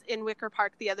 I was in Wicker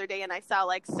Park the other day and I saw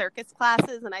like circus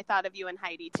classes and I thought of you and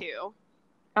Heidi too.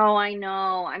 Oh, I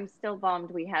know. I'm still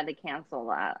bummed we had to cancel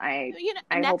that. I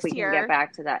hope we can get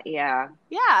back to that. Yeah.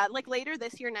 Yeah, like later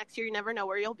this year, next year, you never know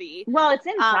where you'll be. Well, it's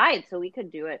inside, so we could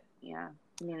do it. Yeah.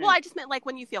 Well, I just meant like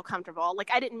when you feel comfortable.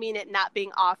 Like I didn't mean it not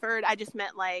being offered. I just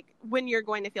meant like when you're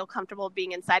going to feel comfortable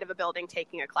being inside of a building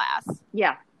taking a class.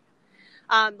 Yeah.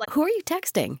 Who are you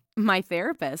texting? My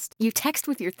therapist. You text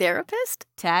with your therapist?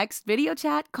 Text, video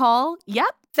chat, call.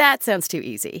 Yep. That sounds too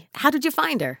easy. How did you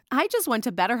find her? I just went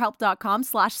to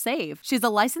betterhelp.com/save. She's a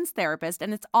licensed therapist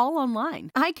and it's all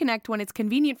online. I connect when it's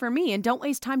convenient for me and don't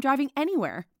waste time driving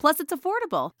anywhere. Plus, it's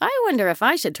affordable. I wonder if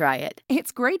I should try it.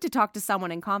 It's great to talk to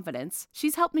someone in confidence.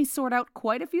 She's helped me sort out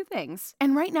quite a few things.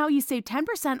 And right now you save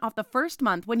 10% off the first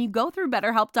month when you go through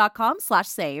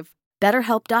betterhelp.com/save.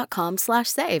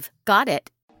 BetterHelp.com/save. Got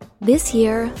it. This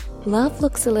year, love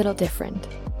looks a little different.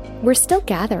 We're still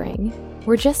gathering.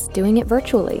 We're just doing it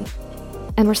virtually.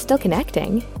 And we're still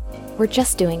connecting. We're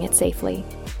just doing it safely.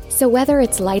 So whether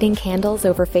it's lighting candles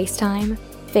over FaceTime,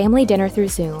 family dinner through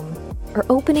Zoom, or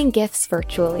opening gifts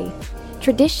virtually,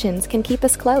 traditions can keep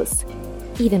us close,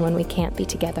 even when we can't be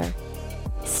together.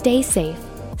 Stay safe,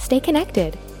 stay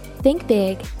connected, think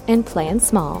big, and plan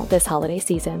small this holiday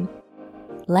season.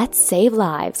 Let's save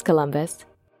lives, Columbus.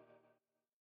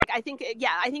 I think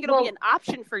it'll be an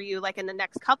option for you like in the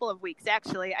next couple of weeks,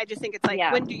 actually. I just think it's like,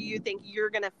 when do you think you're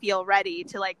going to feel ready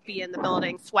to like be in the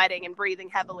building sweating and breathing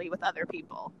heavily with other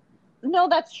people? No,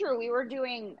 that's true. We were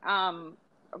doing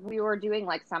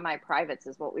like semi-privates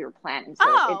is what we were planning.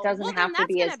 So it doesn't have to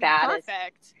be as bad as.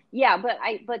 Yeah,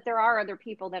 but there are other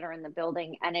people that are in the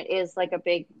building and it is like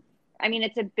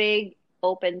it's a big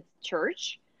open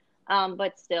church.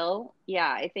 But still,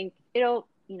 yeah, I think it'll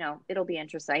be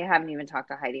interesting. I haven't even talked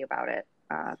to Heidi about it.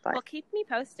 But well, keep me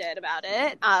posted about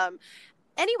it.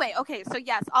 Anyway, okay, so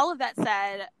yes, all of that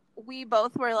said, we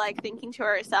both were like thinking to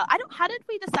ourselves, how did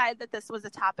we decide that this was a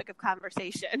topic of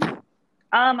conversation?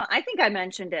 I think I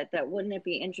mentioned it, that wouldn't it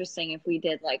be interesting if we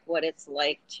did like what it's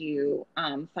like to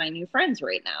find new friends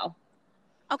right now?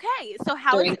 Okay, so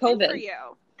how has it been for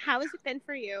you? How has it been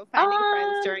for you finding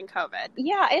friends during COVID?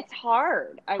 Yeah, it's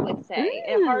hard, I would say.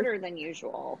 Harder than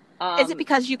usual. Is it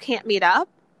because you can't meet up?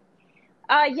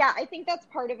 Yeah, I think that's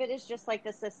part of it, is just like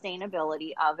the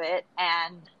sustainability of it.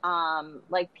 And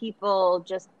like people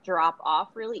just drop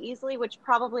off really easily, which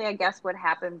probably I guess would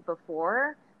happen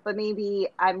before. But maybe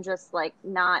I'm just like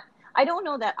I don't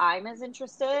know that I'm as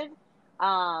interested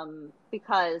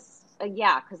because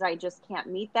I just can't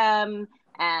meet them.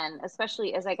 And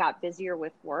especially as I got busier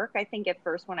with work, I think at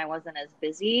first when I wasn't as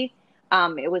busy,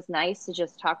 it was nice to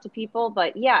just talk to people.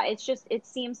 But yeah, it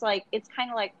seems like it's kind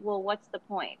of like, well, what's the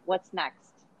point? What's next?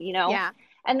 Yeah.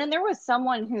 And then there was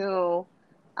someone who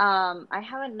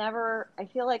I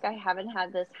feel like I haven't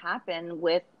had this happen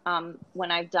with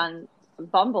when I've done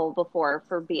Bumble before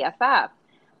for BFF.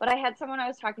 But I had someone I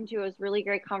was talking to, it was really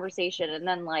great conversation. And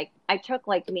then like I took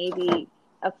like maybe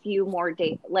a few more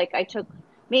days. Like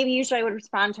maybe usually I would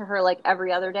respond to her like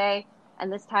every other day.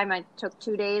 And this time I took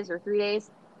 2 days or 3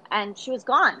 days and she was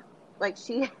gone. Like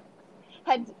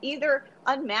had either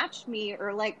unmatched me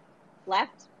or like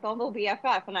left Bumble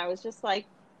BFF, and I was just like,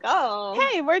 "Go,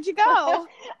 hey, where'd you go?"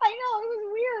 I know, it was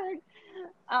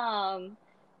weird.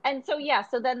 And so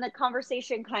so then the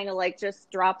conversation kind of like just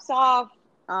drops off.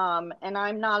 And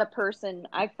I'm not a person,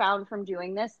 I found from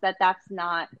doing this that's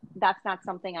not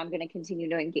something I'm going to continue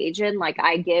to engage in. Like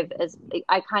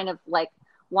I kind of like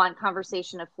want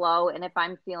conversation to flow, and if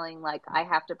I'm feeling like I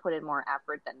have to put in more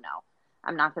effort, then no,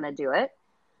 I'm not going to do it.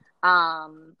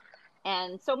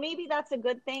 And so maybe that's a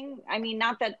good thing. I mean,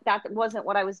 not that wasn't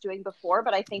what I was doing before,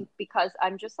 but I think because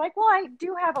I'm just like, well, I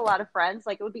do have a lot of friends.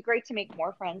 Like, it would be great to make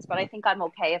more friends, but I think I'm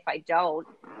okay if I don't.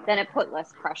 Then it put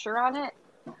less pressure on it.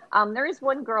 There is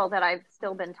one girl that I've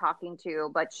still been talking to,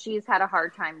 but she's had a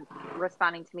hard time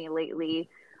responding to me lately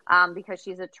because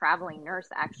she's a traveling nurse,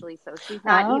 actually. So she's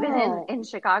not even in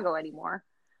Chicago anymore.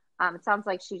 It sounds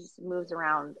like she just moves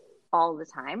around all the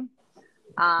time.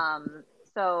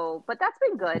 But that's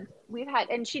been good.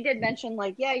 And she did mention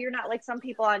like, yeah, you're not like some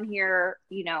people on here,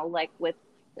 you know, like with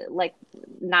like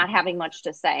not having much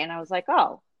to say. And I was like,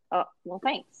 oh, well,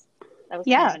 thanks. That was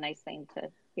kind of a nice thing to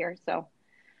hear. So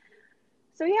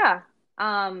yeah,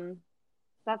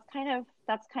 that's kind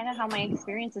of how my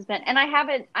experience has been. And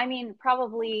I mean,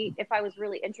 probably if I was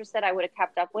really interested, I would have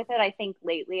kept up with it. I think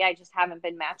lately I just haven't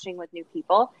been matching with new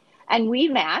people, and we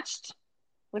matched,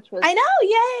 which was, I know.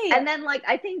 Yay. And then like,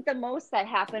 I think the most that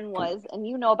happened was, and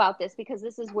you know about this because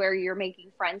this is where you're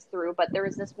making friends through, but there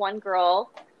was this one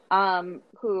girl,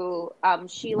 who,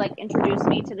 she like introduced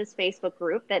me to this Facebook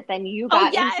group that then you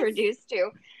got introduced to.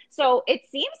 So it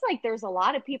seems like there's a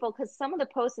lot of people, because some of the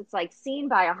posts, it's like seen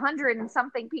by 100 and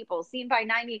something people, seen by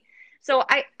 90. So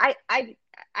I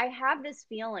have this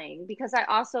feeling, because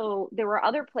there were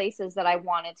other places that I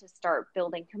wanted to start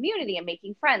building community and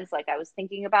making friends. Like I was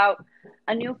thinking about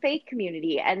a new faith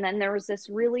community. And then there was this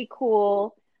really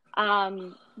cool,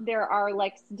 there are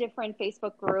like different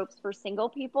Facebook groups for single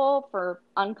people, for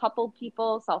uncoupled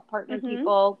people, self-partnered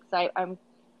people. Cause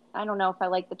I don't know if I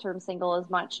like the term single as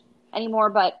much anymore,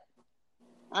 but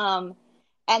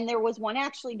and there was one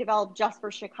actually developed just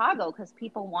for Chicago because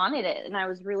people wanted it, and I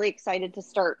was really excited to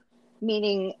start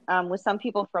meeting with some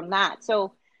people from that.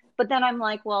 So, but then I'm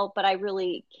like, well, but I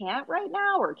really can't right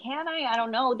now, or can I? I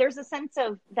don't know. There's a sense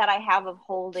of that I have of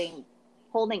holding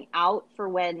out for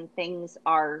when things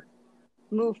are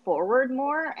move forward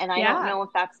more, and I don't know if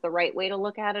that's the right way to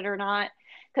look at it or not,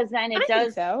 because then it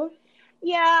does. Think so.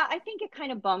 Yeah, I think it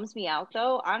kind of bums me out,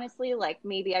 though, honestly. Like,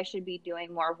 maybe I should be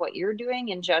doing more of what you're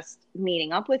doing and just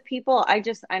meeting up with people. I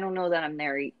don't know that I'm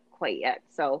there quite yet.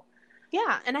 So,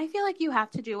 yeah. And I feel like you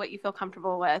have to do what you feel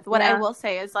comfortable with. What I will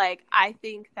say is, like, I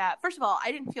think that, first of all,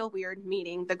 I didn't feel weird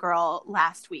meeting the girl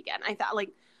last weekend. I thought, like,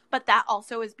 but that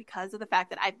also is because of the fact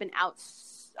that I've been out.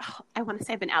 I want to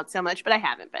say I've been out so much, but I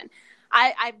haven't been.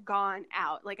 I've gone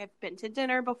out. Like, I've been to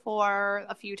dinner before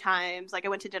a few times. Like, I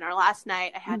went to dinner last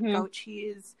night. I had goat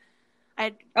cheese. I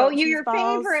had goat cheese your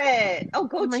balls. favorite. Oh,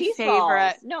 goat cheese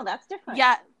balls. No, that's different.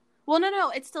 Yeah. Well, no.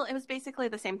 It was basically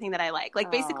the same thing that I like. Like,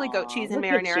 basically goat cheese and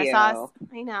marinara sauce.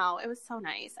 I know. It was so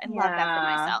nice. I love that for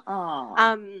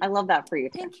myself. I love that for you,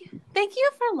 too. Thank you. Thank you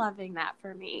for loving that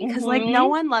for me. Because, like, no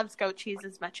one loves goat cheese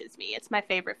as much as me. It's my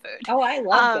favorite food. Oh, I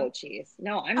love goat cheese.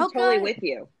 No, I'm totally with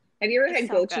you. Have you ever had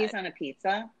goat cheese on a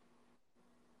pizza?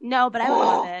 No, but I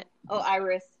love it. Oh,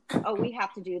 Iris. Oh, we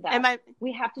have to do that.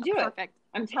 We have to do it. Perfect.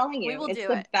 I'm telling you, it's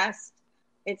the best.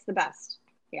 It's the best.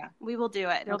 Yeah. We will do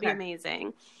it. It'll be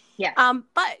amazing. Yeah.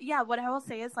 But yeah, what I will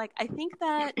say is, like, I think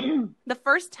that the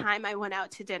first time I went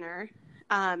out to dinner,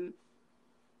 and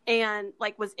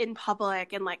like was in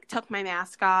public and like took my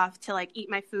mask off to like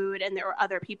eat my food, and there were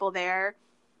other people there,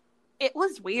 it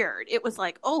was weird. It was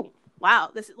like, oh,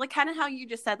 wow, this is like kind of how you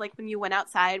just said, like when you went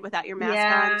outside without your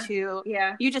mask on too.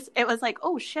 Yeah. It was like,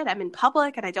 oh shit, I'm in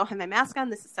public and I don't have my mask on.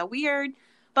 This is so weird.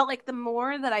 But like the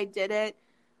more that I did it,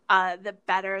 the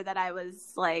better that I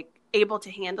was like able to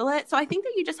handle it. So I think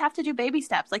that you just have to do baby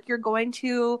steps. Like you're going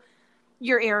to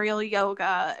your aerial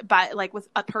yoga like with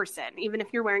a person, even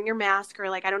if you're wearing your mask, or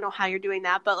like, I don't know how you're doing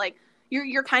that, but like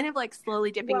you're kind of like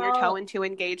slowly dipping your toe into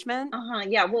engagement.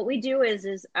 Yeah. What we do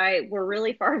is we're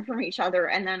really far from each other,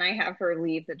 and then I have her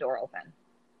leave the door open.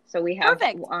 So we have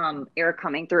air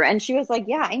coming through, and she was like,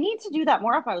 yeah, I need to do that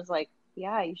more. If I was like,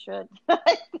 yeah, you should.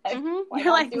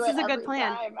 You're like, this is a good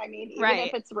plan. Time? I mean, even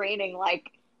if it's raining,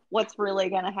 like what's really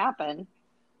going to happen?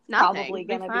 Nothing. Probably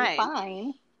going to be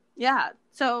fine. Yeah.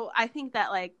 So I think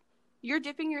that like you're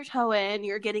dipping your toe in,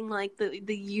 you're getting like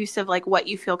the use of like what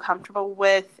you feel comfortable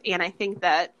with. And I think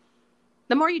that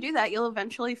the more you do that, you'll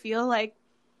eventually feel like,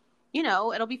 you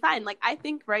know, it'll be fine. Like I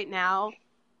think right now,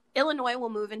 Illinois will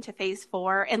move into phase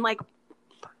 4 and like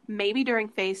maybe during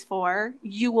phase 4,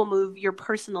 you will move your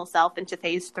personal self into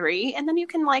phase 3, and then you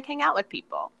can like hang out with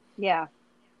people. Yeah.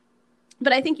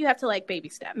 But I think you have to like baby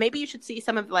step. Maybe you should see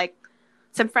some of like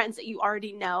some friends that you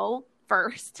already know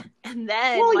first, and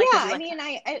then. Well, like, yeah. like, I mean,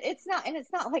 it's not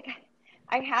like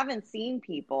I haven't seen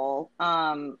people.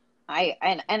 Yeah. I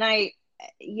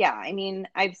mean,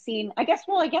 I've seen. I guess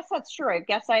that's true. I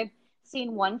guess I've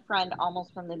seen one friend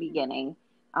almost from the beginning,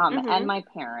 and my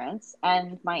parents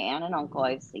and my aunt and uncle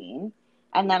I've seen.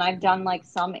 And then I've done like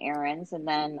some errands. And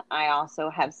then I also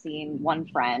have seen one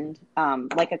friend,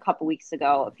 like a few weeks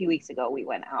ago, we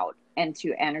went out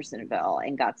into Andersonville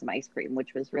and got some ice cream,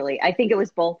 which was really, I think it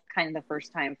was both kind of the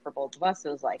first time for both of us. It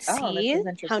was like, oh, this is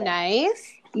interesting. How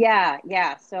nice. Yeah.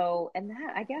 Yeah. So, and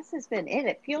that I guess has been it.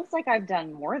 It feels like I've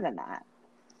done more than that,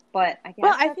 but I guess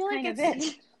I feel like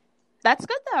it. That's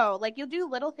good though. Like you'll do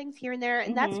little things here and there,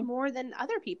 and that's more than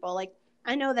other people. Like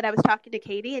I know that I was talking to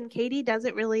Katie, and Katie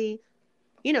doesn't really,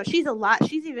 she's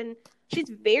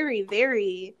very,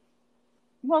 very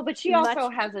well, but she also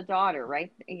has a daughter,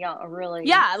 right?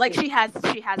 Yeah, like she has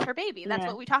her baby. That's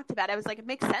what we talked about. I was like, it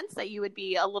makes sense that you would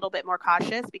be a little bit more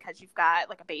cautious because you've got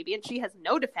like a baby, and she has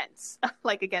no defense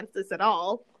like against this at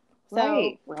all.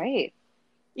 So, right.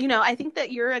 I think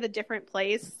that you're at a different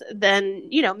place than,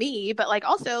 me, but like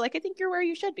also like I think you're where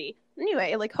you should be.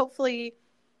 Anyway, like hopefully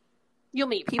you'll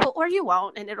meet people or you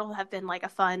won't, and it'll have been like a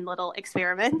fun little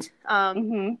experiment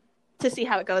to see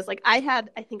how it goes. Like I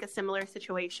had, I think, a similar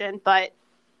situation, but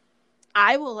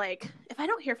I will like, if I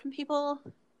don't hear from people,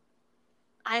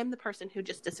 I am the person who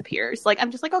just disappears. Like,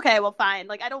 I'm just like, okay, well, fine.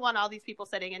 Like, I don't want all these people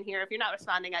sitting in here. If you're not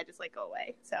responding, I just like go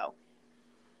away. So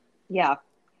yeah,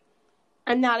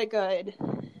 I'm not a good,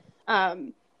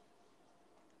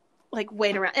 like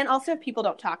wait around. And also if people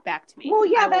don't talk back to me. Well,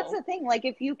 yeah, that's the thing. Like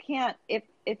if you can't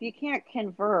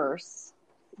converse,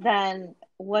 then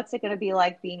what's it going to be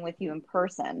like being with you in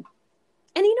person?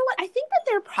 And you know what? I think that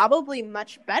they're probably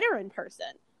much better in person.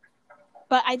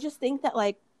 But I just think that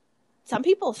like some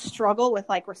people struggle with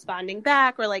like responding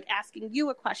back or like asking you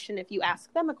a question. If you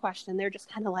ask them a question, they're just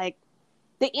kind of like,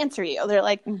 they answer you. They're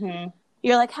like,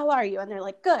 you're like, how are you? And they're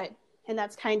like, good. And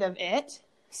that's kind of it.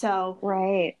 So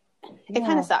right. It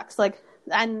kind of sucks. Like,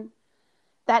 and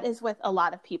that is with a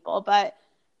lot of people, but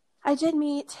I did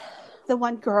meet the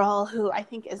one girl who I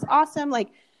think is awesome. Like,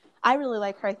 I really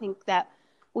like her. I think that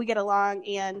we get along,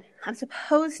 and I'm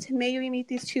supposed to maybe meet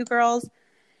these 2 girls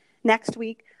next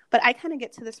week, but I kind of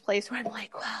get to this place where I'm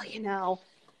like, well,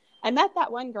 I met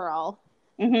that one girl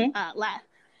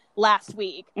last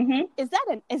week. Is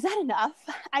that enough?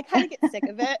 I kind of get sick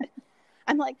of it.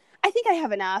 I'm like, I think I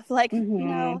have enough. Like,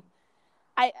 I'm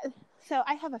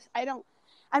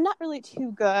not really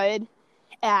too good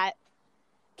at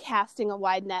casting a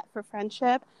wide net for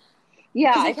friendship.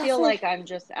 Yeah, I feel like I'm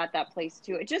just at that place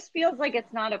too. It just feels like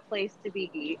it's not a place to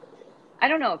be, I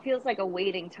don't know, it feels like a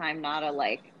waiting time, not a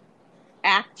like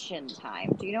action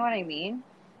time. Do you know what I mean?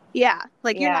 Yeah,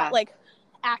 like you're not like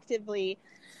actively,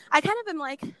 I kind of am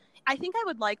like, I think I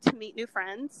would like to meet new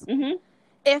friends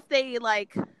if they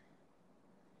like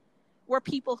were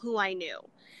people who I knew.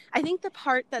 I think the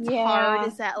part that's hard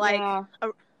is that like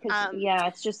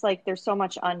it's just like there's so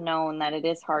much unknown that it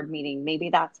is hard meeting. Maybe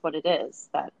that's what it is,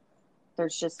 that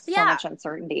there's just so much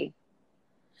uncertainty.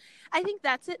 I think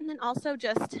that's it. And then also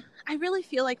just, I really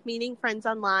feel like meeting friends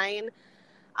online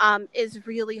is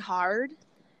really hard.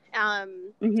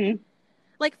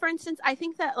 Like, for instance, I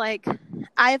think that, like,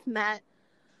 I've met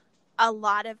a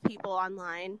lot of people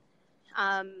online,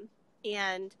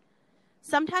 and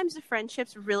sometimes the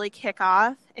friendships really kick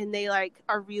off, and they, like,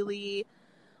 are really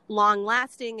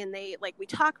long-lasting, and they, like, we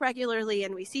talk regularly,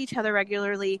 and we see each other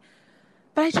regularly,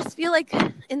 but I just feel like,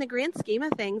 in the grand scheme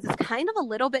of things, it's kind of a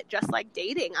little bit just like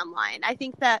dating online. I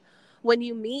think that when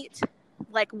you meet,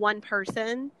 like, one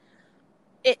person,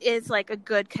 it is like a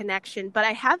good connection, but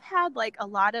I have had like a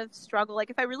lot of struggle.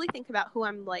 Like if I really think about who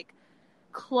I'm like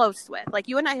close with, like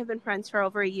you and I have been friends for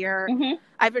over a year.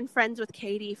 I've been friends with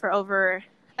Katie for over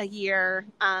a year.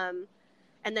 And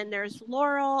then there's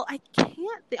Laurel.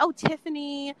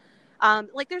 Tiffany.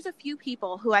 Like there's a few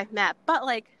people who I've met, but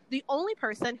like the only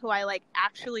person who I like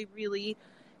actually really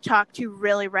talk to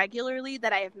really regularly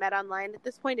that I have met online at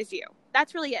this point is you.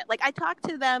 That's really it. Like I talk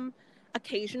to them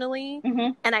occasionally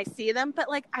and I see them, but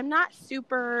like I'm not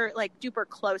super like duper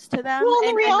close to them. Well,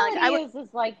 the reality is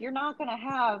like you're not going to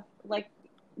have, like,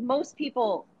 most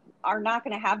people are not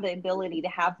going to have the ability to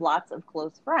have lots of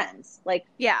close friends. Like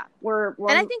we're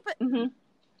and I think, but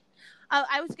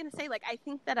I was going to say, like, I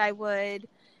think that I would,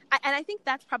 and I think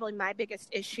that's probably my biggest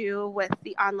issue with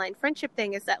the online friendship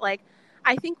thing is that like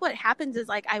I think what happens is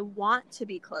like, I want to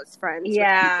be close friends with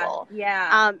people.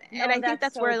 Yeah. And I think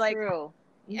that's so where like, true.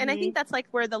 and I think that's like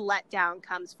where the letdown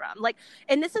comes from. Like,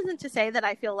 and this isn't to say that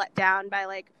I feel let down by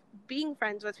like being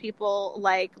friends with people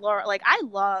like Laurel. Like, I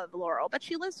love Laurel, but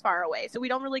she lives far away, so we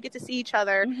don't really get to see each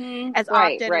other as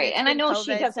often. Right. And I know COVID,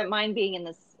 she doesn't mind being in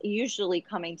this, usually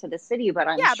coming to the city, but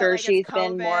I'm but sure like, she's it's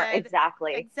been more COVID.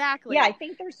 exactly. Yeah, I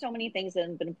think there's so many things that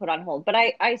have been put on hold, but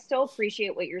I still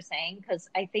appreciate what you're saying, because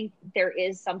I think there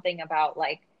is something about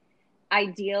like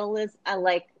idealism,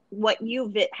 like what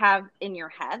you have in your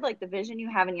head, like the vision you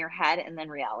have in your head, and then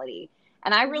reality.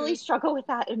 And I really struggle with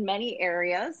that in many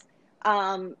areas.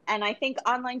 And I think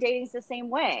online dating is the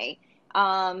same way.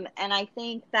 And I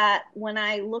think that when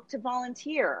I look to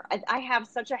volunteer, I have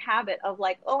such a habit of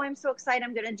like, oh, I'm so excited,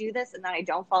 I'm going to do this, and then I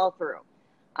don't follow through.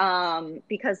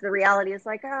 Because the reality is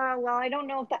like, well, I don't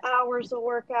know if the hours will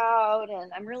work out,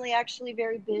 and I'm really actually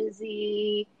very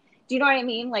busy. Do you know what I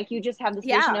mean? Like, you just have this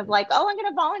vision of like, oh, I'm going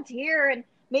to volunteer, and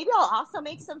maybe I'll also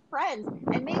make some friends,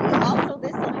 and maybe also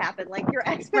this will happen. Like, your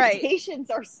expectations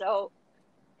are so,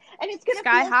 and it's going to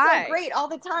feel so great all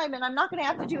the time, and I'm not going to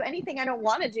have to do anything I don't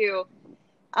want to do.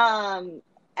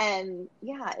 And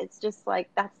yeah, it's just like,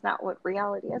 that's not what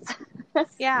reality is.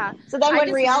 So then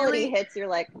when reality hits, you're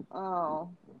like, oh,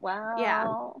 wow.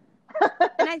 Yeah.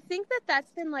 And I think that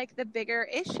that's been like the bigger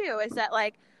issue, is that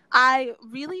like, I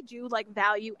really do like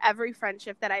value every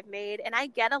friendship that I've made, and I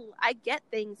get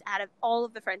things out of all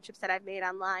of the friendships that I've made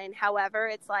online. However,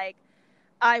 it's like,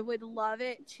 I would love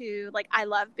it to, like, I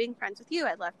love being friends with you.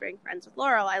 I love being friends with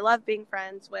Laurel. I love being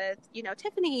friends with, you know,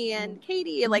 Tiffany and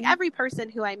Katie, and like every person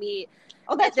who I meet.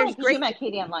 Oh, that's right, because you met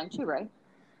Katie online too, right?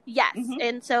 Yes.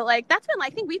 And so like, that's been, I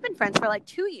think we've been friends for like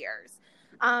 2 years.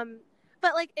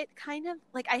 But like, it kind of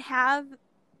like, I have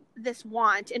this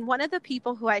want, and one of the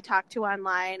people who I talked to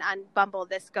online on Bumble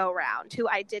this go round, who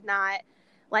I did not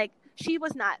like, she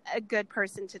was not a good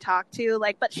person to talk to,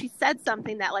 like, but she said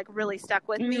something that like really stuck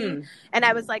with me, and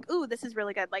I was like, ooh, this is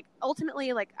really good. Like,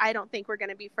 ultimately, like, I don't think we're going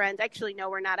to be friends. Actually, no,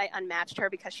 we're not. I unmatched her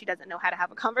because she doesn't know how to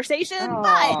have a conversation.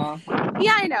 But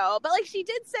yeah, I know. But like, she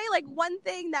did say like one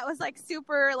thing that was like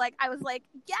super, like, I was like,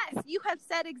 yes, you have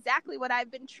said exactly what I've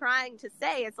been trying to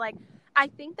say. It's like, I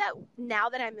think that now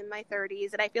that I'm in my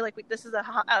 30s, and I feel like this is a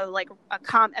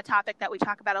topic that we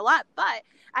talk about a lot, but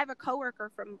I have a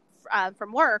coworker from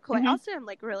work who I also am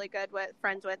like really good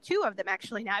friends with. 2 of them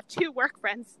actually. Now I have 2 work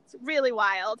friends. It's really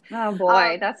wild. Oh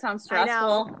boy, that sounds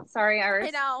stressful. Sorry, Iris.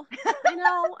 I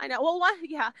know. Well,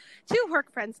 2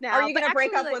 work friends now. Are you going to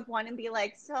break up with one and be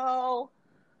like, so,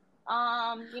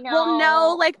 you know? Well,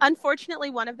 no, like, unfortunately,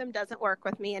 one of them doesn't work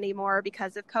with me anymore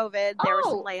because of COVID. There were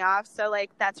some layoffs, so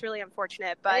like, that's really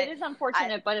unfortunate. But it is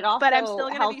unfortunate, but it also I'm still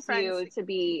helps you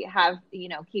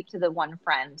to keep to the one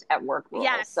friend at work rule.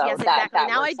 Yes, so yes, exactly. That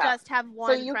now I out. just have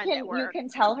one so you friend can, at work. You can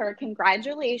tell her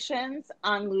congratulations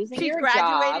on losing your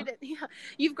job.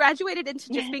 You've graduated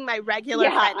into just being my regular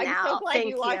friend now. I'm so glad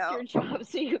you lost your job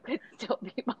so you could still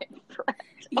be my friend.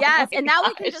 Yes, and now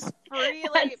we can just freely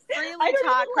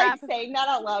talk crap. Like saying that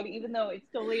out loud, even though it's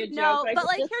totally a joke. No, but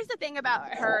like, here's the thing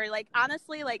about her. Like,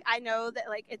 honestly, like, I know that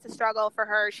like it's a struggle for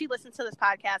her. She listens to this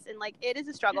podcast, and like, it is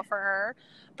a struggle for her.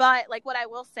 But like, what I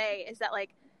will say is that like,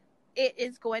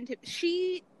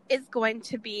 she is going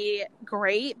to be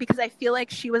great, because I feel like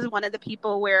she was one of the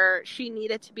people where she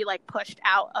needed to be like pushed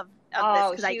out of this,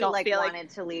 because I don't feel like wanted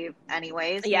to leave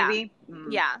anyways. Yeah. Maybe.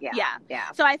 Yeah.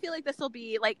 So I feel like this will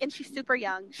be like, and she's super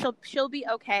young. She'll be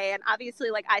okay. And obviously,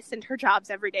 like, I send her jobs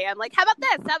every day. I'm like, how about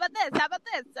this? How about this? How about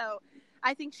this? So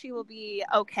I think she will be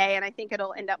okay, and I think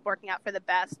it'll end up working out for the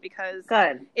best, because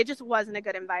it just wasn't a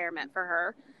good environment for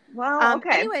her. Well,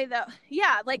 okay. Anyway, though,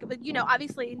 yeah, like, but, you know,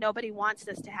 obviously nobody wants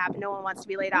this to happen. No one wants to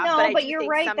be laid off. No, but you're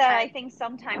right that I think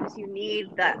sometimes you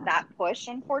need that push,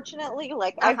 unfortunately.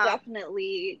 Like, I've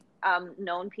definitely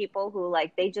known people who,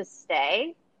 like, they just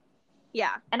stay.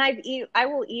 Yeah. And I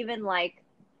will even, like,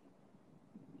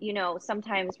 you know,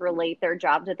 sometimes relate their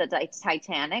job to the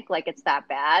Titanic, like it's that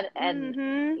bad.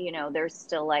 And, you know, they're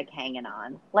still like hanging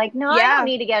on. Like, no, I don't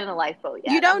need to get in a lifeboat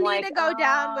yet. You don't need to go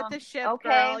down with the ship,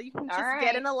 girl. You can just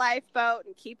get in a lifeboat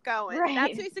and keep going. Right.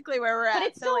 That's basically where we're at. But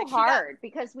it's so like, hard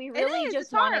because we really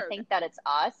just want to think that it's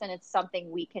us and it's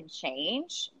something we can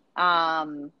change.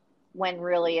 When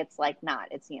really it's like not,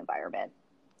 it's the environment.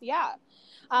 Yeah.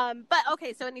 But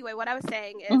okay, so anyway, what I was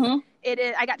saying is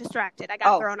I got distracted. I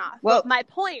got thrown off. Well, my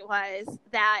point was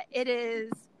that it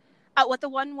is what the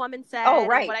one woman said,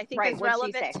 what I think is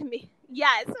relevant to me.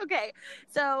 Yes. Okay.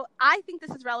 So I think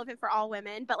this is relevant for all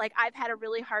women, but like I've had a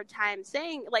really hard time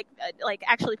saying like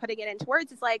actually putting it into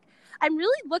words. It's like I'm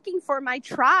really looking for my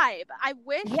tribe. I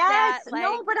wish that like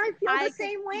no, but I feel the could,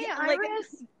 same way, like,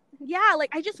 Iris. yeah, like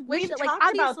I just wish We've that like talked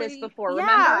obviously about this before,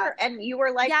 yeah, remember? And you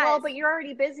were like, yes. well, but you're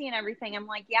already busy and everything. I'm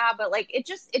like, yeah, but like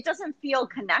it doesn't feel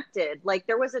connected. Like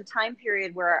there was a time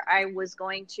period where I was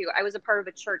a part of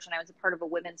a church and I was a part of a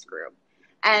women's group.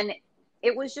 And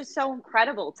it was just so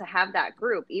incredible to have that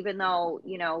group, even though,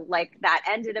 you know, like that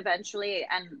ended eventually.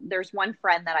 And there's one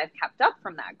friend that I've kept up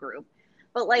from that group.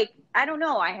 But like, I don't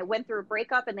know, I went through a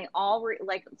breakup and they all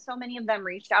like so many of them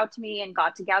reached out to me and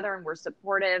got together and were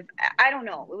supportive. I don't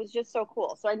know. It was just so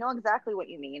cool. So I know exactly what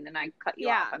you mean. And I cut you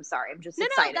off. I'm sorry. I'm just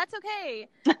excited. No, that's okay.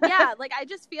 Yeah. Like, I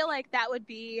just feel like I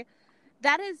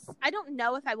don't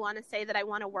know if I want to say that I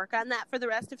want to work on that for the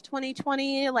rest of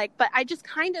 2020. Like, but I just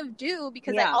kind of do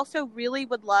because I also really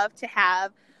would love to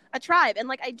have a tribe. And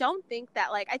like, I don't think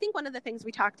that like, I think one of the things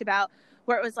we talked about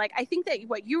where it was like, I think that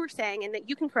what you were saying, and that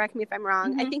you can correct me if I'm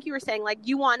wrong. I think you were saying like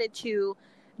you wanted to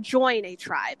join a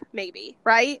tribe, maybe,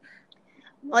 right?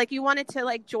 Like you wanted to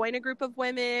like join a group of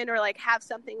women or like have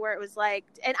something where it was like,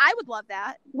 and I would love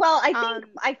that. Well,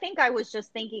 I think I was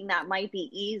just thinking that might be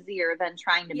easier than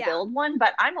trying to build one,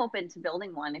 but I'm open to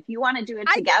building one. If you want to do it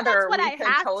together, we could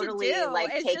totally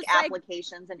like take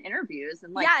applications and interviews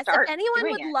and like start if anyone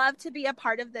doing would love to be a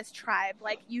part of this tribe,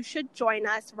 like you should join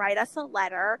us, write us a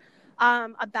letter.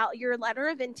 About your letter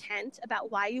of intent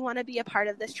about why you want to be a part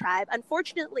of this tribe.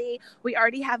 Unfortunately, we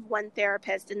already have one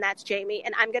therapist, and that's Jamie,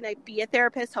 and I'm going to be a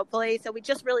therapist, hopefully, so we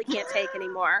just really can't take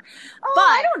anymore. But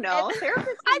I don't know.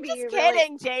 Therapists I'm just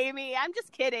kidding, Jamie. I'm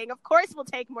just kidding. Of course we'll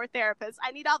take more therapists.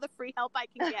 I need all the free help I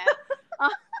can get.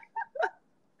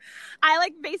 I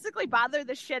like basically bother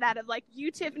the shit out of like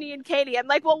you, Tiffany, and Katie. I'm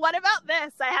like, well, what about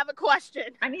this? I have a question.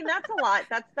 I mean, that's a lot.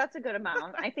 That's a good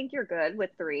amount. I think you're good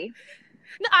with 3.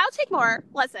 No, I'll take more.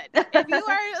 Listen,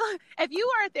 if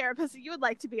you are a therapist and you would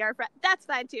like to be our friend, that's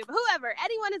fine too. But whoever,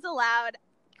 anyone is allowed.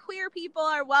 Queer people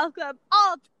are welcome.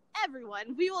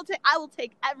 Everyone. I will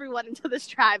take everyone into this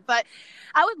tribe. But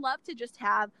I would love to just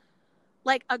have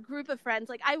like a group of friends.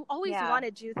 Like I always want to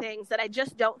do things that I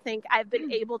just don't think I've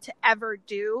been able to ever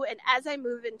do. And as I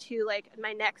move into like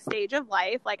my next stage of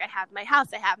life, like I have my house,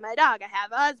 I have my dog, I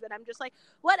have a husband. I'm just like,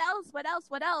 what else?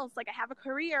 Like I have a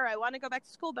career. I want to go back to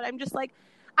school, but I'm just like,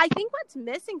 I think what's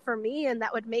missing for me and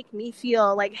that would make me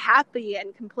feel like happy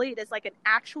and complete is like an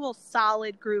actual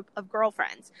solid group of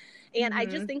girlfriends. And I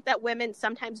just think that women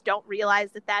sometimes don't realize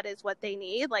that is what they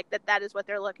need, like that is what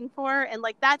they're looking for. And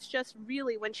like, that's just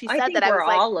really when she said that, I was like,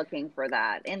 we're all looking for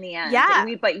that in the end. Yeah.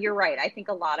 But you're right. I think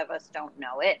a lot of us don't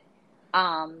know it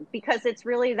because it's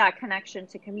really that connection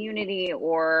to community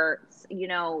or, you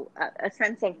know, a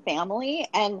sense of family.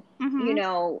 And, you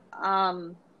know,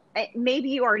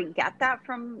 maybe you already get that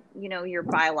from, you know, your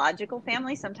biological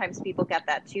family. Sometimes people get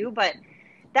that too, but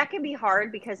that can be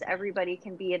hard because everybody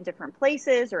can be in different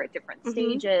places or at different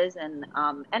stages. And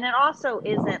it also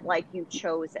isn't like you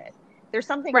chose it. There's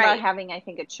something about having, I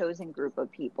think, a chosen group of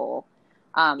people.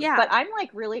 But I'm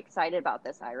like really excited about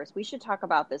this, Iris. We should talk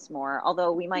about this more.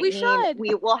 Although we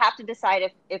will have to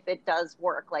decide if it does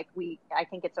work. Like I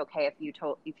think it's okay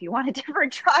if you want a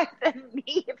different tribe than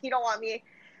me, if you don't want me.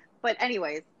 But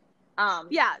anyways,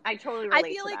 I totally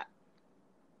relate to that.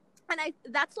 And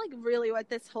that's like really what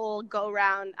this whole go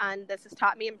round on this has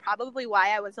taught me, and probably why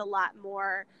I was a lot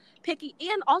more picky.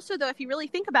 And also though, if you really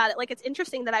think about it, like it's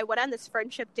interesting that I went on this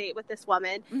friendship date with this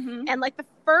woman and like the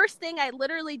first thing I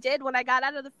literally did when I got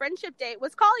out of the friendship date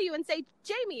was call you and say,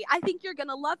 Jamie, I think you're going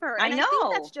to love her. And I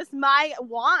think that's just my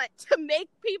want to make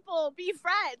people be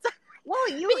friends.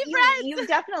 Well, you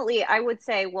definitely, I would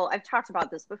say, well, I've talked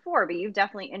about this before, but you've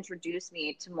definitely introduced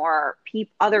me to more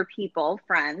other people,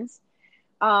 friends.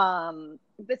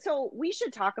 But so we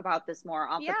should talk about this more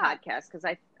off the podcast because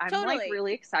I'm totally like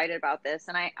really excited about this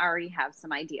and I already have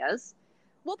some ideas.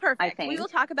 Well, perfect. I think we will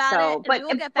talk about it. And we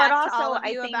will get back to all of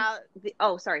you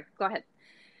about. Sorry. Go ahead.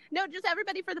 No, just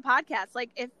everybody for the podcast. Like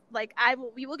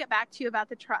we will get back to you about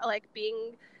the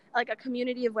being like a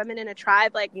community of women in a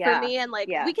tribe. Like for me, and like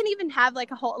we can even have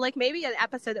like a whole like maybe an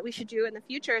episode that we should do in the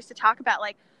future is to talk about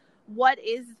like. What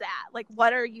is that? Like,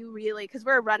 what are you really? Because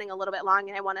we're running a little bit long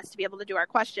and I want us to be able to do our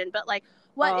question. But, like,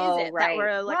 what is it that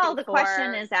we're looking for? Well, the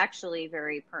question is actually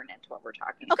very pertinent to what we're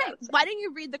talking about. Okay, why don't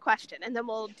you read the question and then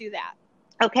we'll do that.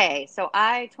 Okay, so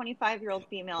 25-year-old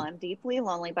female, am deeply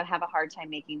lonely but have a hard time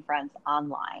making friends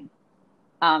online.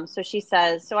 So she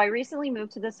says, so I recently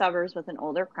moved to the suburbs with an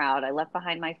older crowd. I left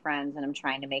behind my friends and I'm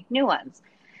trying to make new ones.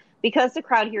 Because the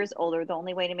crowd here is older, the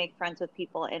only way to make friends with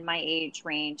people in my age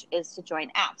range is to join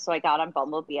apps. So I got on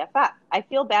Bumble BFF. I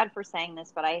feel bad for saying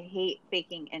this, but I hate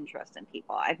faking interest in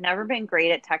people. I've never been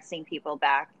great at texting people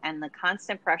back, and the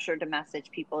constant pressure to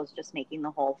message people is just making the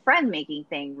whole friend-making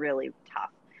thing really tough.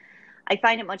 I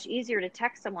find it much easier to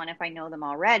text someone if I know them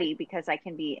already because I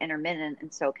can be intermittent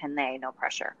and so can they, no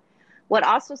pressure. What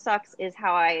also sucks is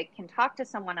how I can talk to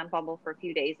someone on Bumble for a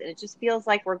few days and it just feels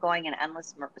like we're going in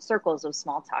endless circles of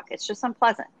small talk. It's just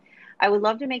unpleasant. I would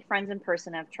love to make friends in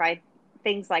person. I've tried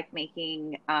things like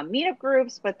making meetup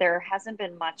groups, but there hasn't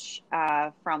been much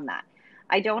from that.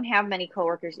 I don't have many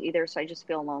coworkers either, so I just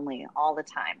feel lonely all the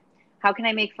time. How can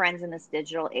I make friends in this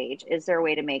digital age? Is there a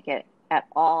way to make it at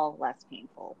all less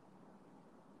painful?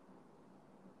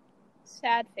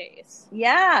 Sad face.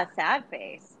 Yeah, sad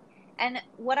face. And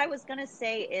what I was going to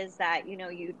say is that,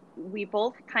 we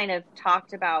both kind of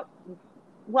talked about,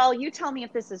 well, you tell me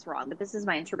if this is wrong, but this is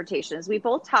my interpretation, is we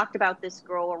both talked about this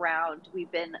girl around.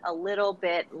 We've been a little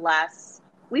bit less,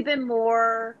 we've been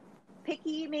more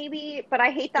picky maybe, but I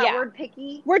hate that word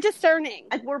picky. We're discerning.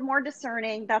 We're more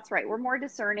discerning. That's right. We're more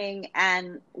discerning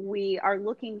and we are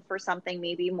looking for something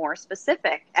maybe more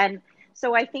specific. And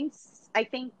so I think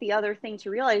the other thing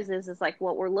to realize is like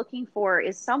what we're looking for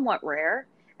is somewhat rare.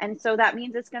 And so that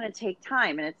means it's going to take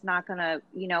time and it's not going to,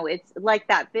 it's like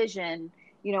that vision,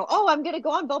 I'm going to go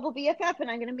on Bumble BFF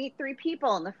and I'm going to meet 3 people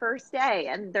on the first day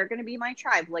and they're going to be my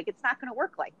tribe. Like, it's not going to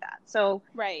work like that. So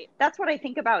that's what I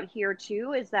think about here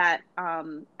too, is that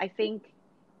I think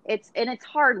it's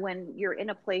hard when you're in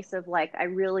a place of like, I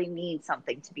really need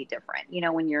something to be different.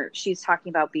 When she's talking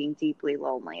about being deeply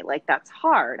lonely, like that's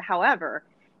hard. However,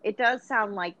 it does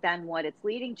sound like then what it's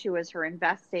leading to is her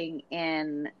investing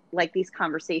in like these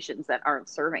conversations that aren't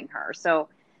serving her. So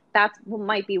that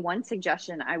might be one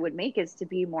suggestion I would make, is to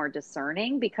be more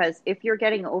discerning, because if you're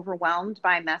getting overwhelmed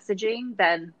by messaging,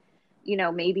 then,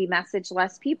 maybe message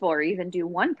less people or even do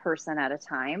one person at a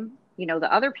time.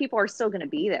 The other people are still going to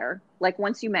be there. Like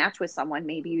once you match with someone,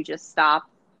 maybe you just stop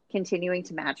continuing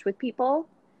to match with people.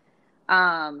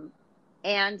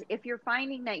 And if you're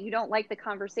finding that you don't like the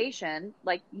conversation,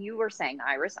 like you were saying,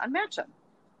 Iris, unmatch them.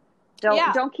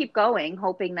 Don't keep going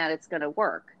hoping that it's going to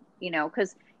work,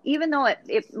 because even though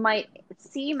it might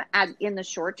seem in the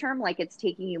short term like it's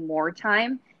taking you more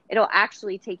time, it'll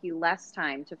actually take you less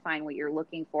time to find what you're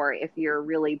looking for if you're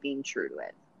really being true to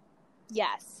it.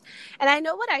 Yes. And I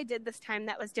know what I did this time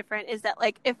that was different is that,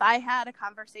 like, if I had a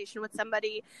conversation with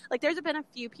somebody, like, there's been a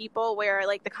few people where,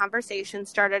 like, the conversation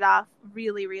started off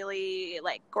really, really,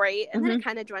 like, great, and then it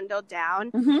kind of dwindled down.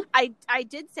 I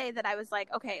did say that I was like,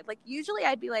 okay, like, usually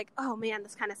I'd be like, oh, man,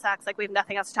 this kind of sucks. Like, we have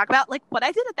nothing else to talk about. Like, what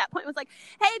I did at that point was like,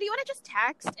 hey, do you want to just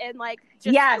text and, like,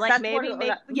 just, like, maybe,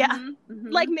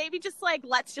 like, maybe just, like,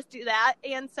 let's just do that.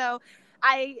 And so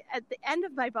at the end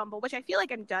of my Bumble, which I feel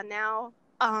like I'm done now,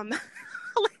 I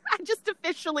just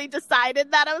officially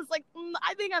decided that I was like,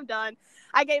 I think I'm done.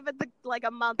 I gave it like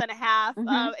a month and a half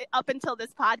up until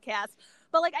this podcast.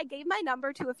 But like I gave my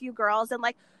number to a few girls and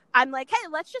like I'm like, hey,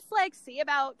 let's just like see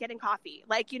about getting coffee.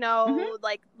 Like,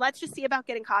 like let's just see about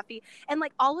getting coffee. And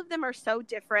like all of them are so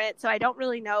different. So I don't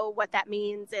really know what that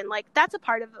means. And like that's a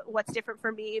part of what's different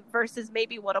for me versus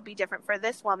maybe what'll be different for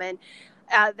this woman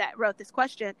that wrote this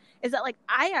question, is that like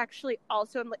I actually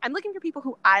also I'm looking for people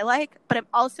who I like, but I'm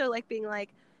also like being like,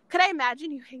 could I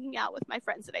imagine you hanging out with my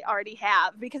friends that I already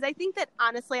have? Because I think that,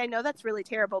 honestly, I know that's really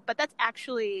terrible, but that's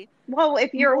actually... Well,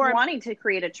 if you're wanting to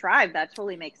create a tribe, that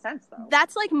totally makes sense, though.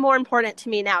 That's, like, more important to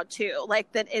me now, too.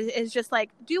 Like, that is just,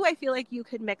 like, do I feel like you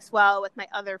could mix well with my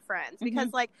other friends?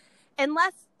 Because, like,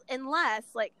 unless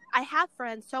like I have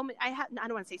friends, I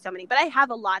don't want to say so many, but I have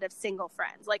a lot of single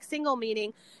friends. Like single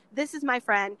meaning this is my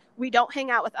friend. We don't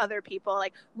hang out with other people.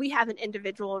 Like we have an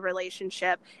individual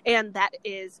relationship and that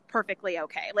is perfectly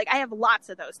okay. Like I have lots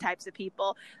of those types of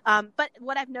people. But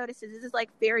what I've noticed is this is like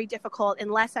very difficult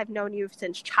unless I've known you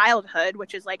since childhood,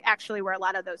 which is like actually where a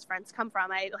lot of those friends come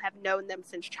from. I have known them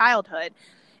since childhood.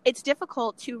 It's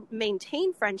difficult to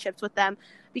maintain friendships with them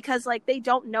because like they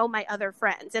don't know my other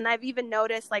friends. And I've even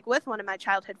noticed like with one of my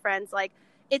childhood friends, like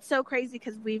it's so crazy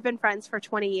because we've been friends for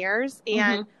 20 years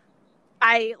and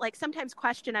I like sometimes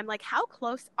question, I'm like, how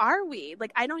close are we?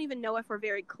 Like, I don't even know if we're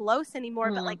very close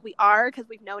anymore, but like we are because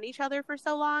we've known each other for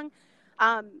so long.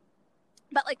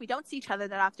 But like we don't see each other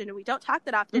that often and we don't talk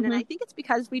that often. And I think it's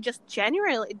because we just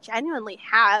genuinely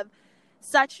have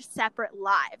such separate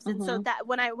lives. And so that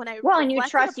when I and you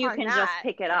trust you can just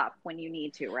pick it up when you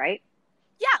need to, right?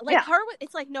 Yeah, like her,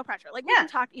 it's like no pressure. Like we can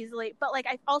talk easily, but like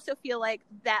I also feel like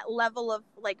that level of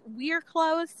like we're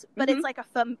close, but it's like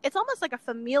it's almost like a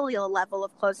familial level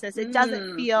of closeness. It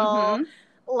doesn't feel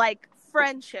like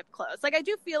friendship close. Like, I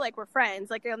do feel like we're friends.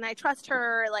 Like, and I trust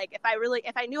her. Like, if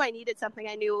I knew I needed something,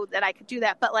 I knew that I could do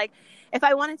that. But like, if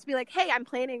I wanted to be like, hey, I'm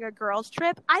planning a girls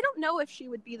trip, I don't know if she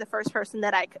would be the first person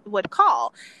that I would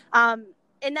call.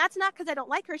 And that's not because I don't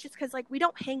like her. It's just because, like, we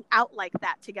don't hang out like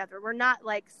that together. We're not,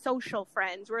 like, social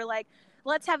friends. We're, like,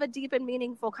 let's have a deep and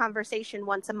meaningful conversation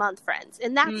once a month friends.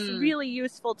 And that's really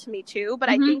useful to me, too. But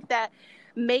I think that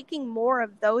making more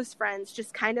of those friends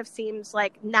just kind of seems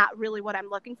like not really what I'm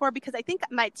looking for, because I think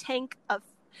my tank of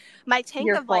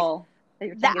full.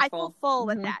 That I feel full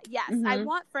with that. Yes. I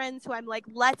want friends who I'm like,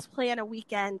 let's plan a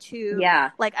weekend to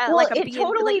it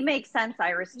totally makes sense,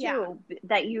 Iris, too,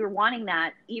 that you're wanting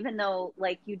that, even though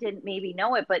like you didn't maybe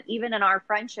know it, but even in our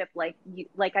friendship, like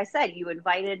I said, you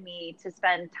invited me to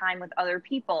spend time with other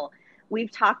people.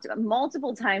 We've talked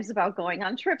multiple times about going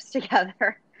on trips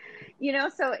together,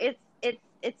 so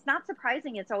it's not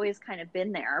surprising. It's always kind of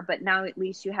been there, but now at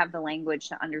least you have the language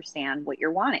to understand what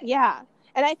you're wanting. Yeah.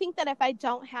 And I think that if I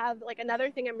don't have, like,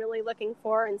 another thing I'm really looking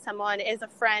for in someone is a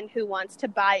friend who wants to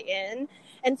buy in.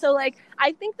 And so, like,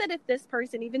 I think that if this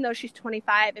person, even though she's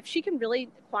 25, if she can really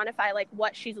quantify, like,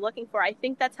 what she's looking for, I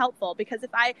think that's helpful. Because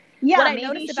what I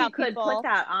noticed about people, put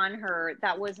that on her.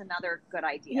 That was another good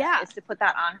idea, is to put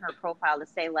that on her profile to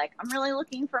say, like, I'm really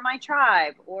looking for my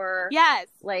tribe, or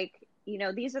like,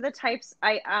 these are the types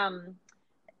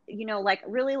like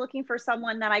really looking for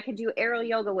someone that I could do aerial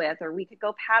yoga with, or we could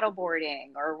go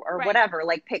paddleboarding or whatever,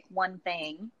 like pick one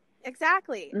thing.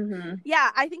 Exactly.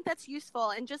 Yeah, I think that's useful.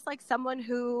 And just like someone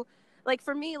who, like,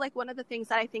 for me, like, one of the things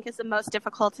that I think is the most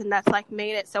difficult and that's like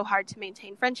made it so hard to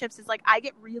maintain friendships is like I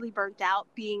get really burnt out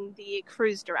being the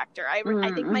cruise director. I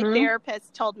think my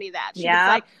therapist told me that. She was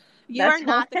like, you are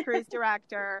not the cruise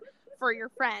director for your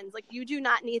friends. Like, you do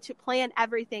not need to plan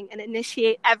everything and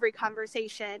initiate every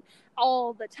conversation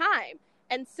all the time.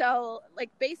 And so, like,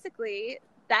 basically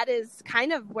that is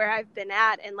kind of where I've been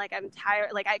at. And like, I'm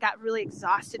tired. Like, I got really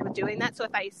exhausted with doing that. So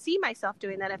if I see myself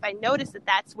doing that, if I notice that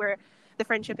that's where the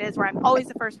friendship is, where I'm always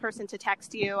the first person to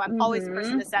text you, I'm always the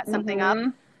person to set something up,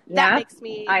 that makes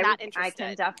me not interested. I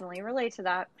can definitely relate to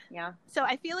that. Yeah. So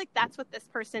I feel like that's what this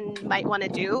person might want to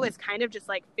do, is kind of just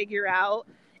like figure out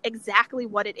exactly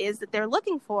what it is that they're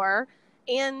looking for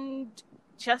and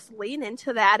just lean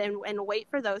into that and wait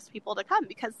for those people to come,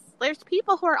 because there's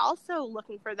people who are also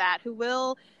looking for that, who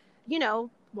will,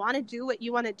 want to do what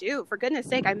you want to do. For goodness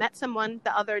sake, I met someone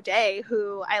the other day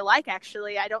who I like,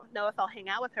 actually. I don't know if I'll hang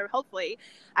out with her. Hopefully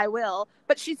I will.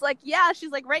 But she's like,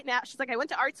 right now, she's like, I went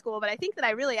to art school, but I think that I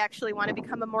really actually want to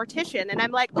become a mortician. And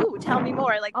I'm like, ooh, tell me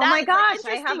more. Like, oh my gosh,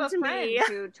 I have a friend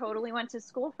who totally went to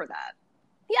school for that.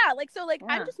 Yeah, like, so, like,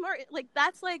 I'm just more, like,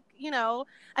 that's, like,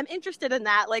 I'm interested in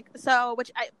that, like, so,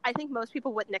 which I think most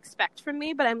people wouldn't expect from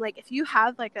me, but I'm like, if you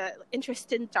have, like, a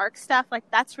interest in dark stuff, like,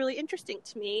 that's really interesting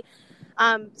to me.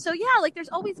 So, yeah, like, there's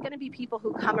always going to be people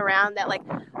who come around that, like,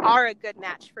 are a good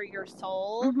match for your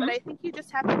soul, but I think you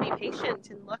just have to be patient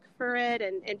and look for it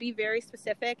and be very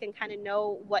specific and kind of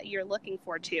know what you're looking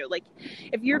for, too. Like,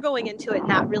 if you're going into it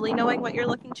not really knowing what you're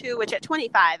looking to, which at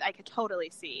 25, I could totally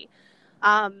see,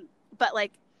 but,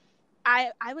 like,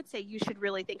 I would say you should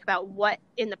really think about what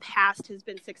in the past has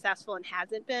been successful and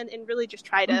hasn't been, and really just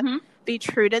try to be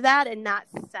true to that and not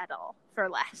settle for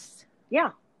less. Yeah,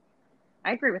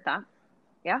 I agree with that.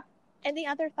 Yeah. Any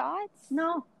other thoughts?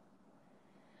 No.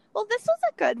 Well, this was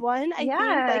a good one. I think,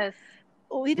 like,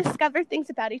 we discovered things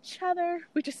about each other.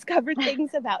 We discovered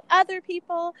things about other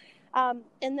people. And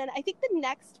then I think the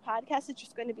next podcast is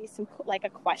just going to be a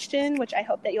question, which I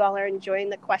hope that you all are enjoying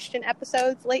the question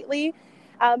episodes lately.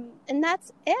 And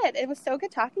that's it. It was so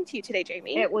good talking to you today,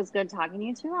 Jamie. It was good talking to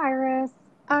you too, Iris.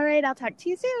 All right. I'll talk to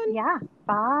you soon. Yeah.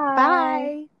 Bye.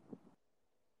 Bye.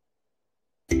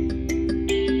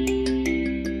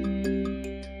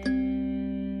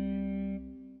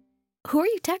 Who are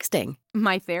you texting?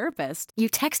 My therapist. You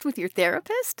text with your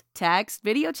therapist? Text,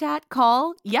 video chat,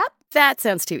 call. Yep. That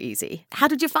sounds too easy. How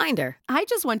did you find her? I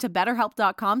just went to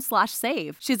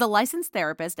betterhelp.com/save. She's a licensed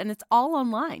therapist and it's all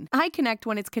online. I connect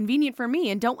when it's convenient for me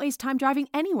and don't waste time driving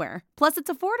anywhere. Plus, it's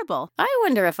affordable. I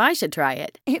wonder if I should try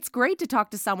it. It's great to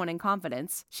talk to someone in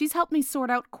confidence. She's helped me sort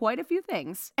out quite a few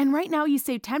things. And right now you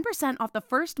save 10% off the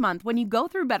first month when you go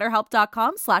through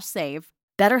betterhelp.com/save.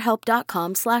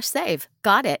 BetterHelp.com/save.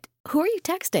 Got it. Who are you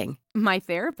texting? My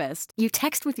therapist. You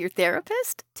text with your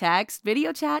therapist? Text,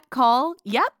 video chat, call.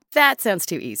 Yep. That sounds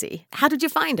too easy. How did you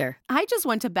find her? I just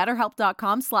went to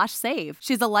betterhelp.com/save.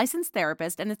 She's a licensed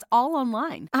therapist and it's all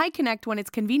online. I connect when it's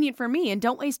convenient for me and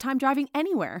don't waste time driving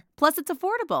anywhere. Plus, it's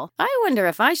affordable. I wonder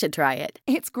if I should try it.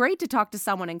 It's great to talk to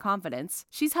someone in confidence.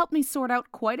 She's helped me sort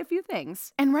out quite a few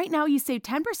things. And right now you save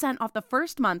 10% off the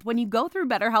first month when you go through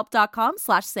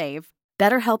betterhelp.com/save.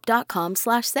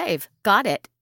 BetterHelp.com/save. Got it.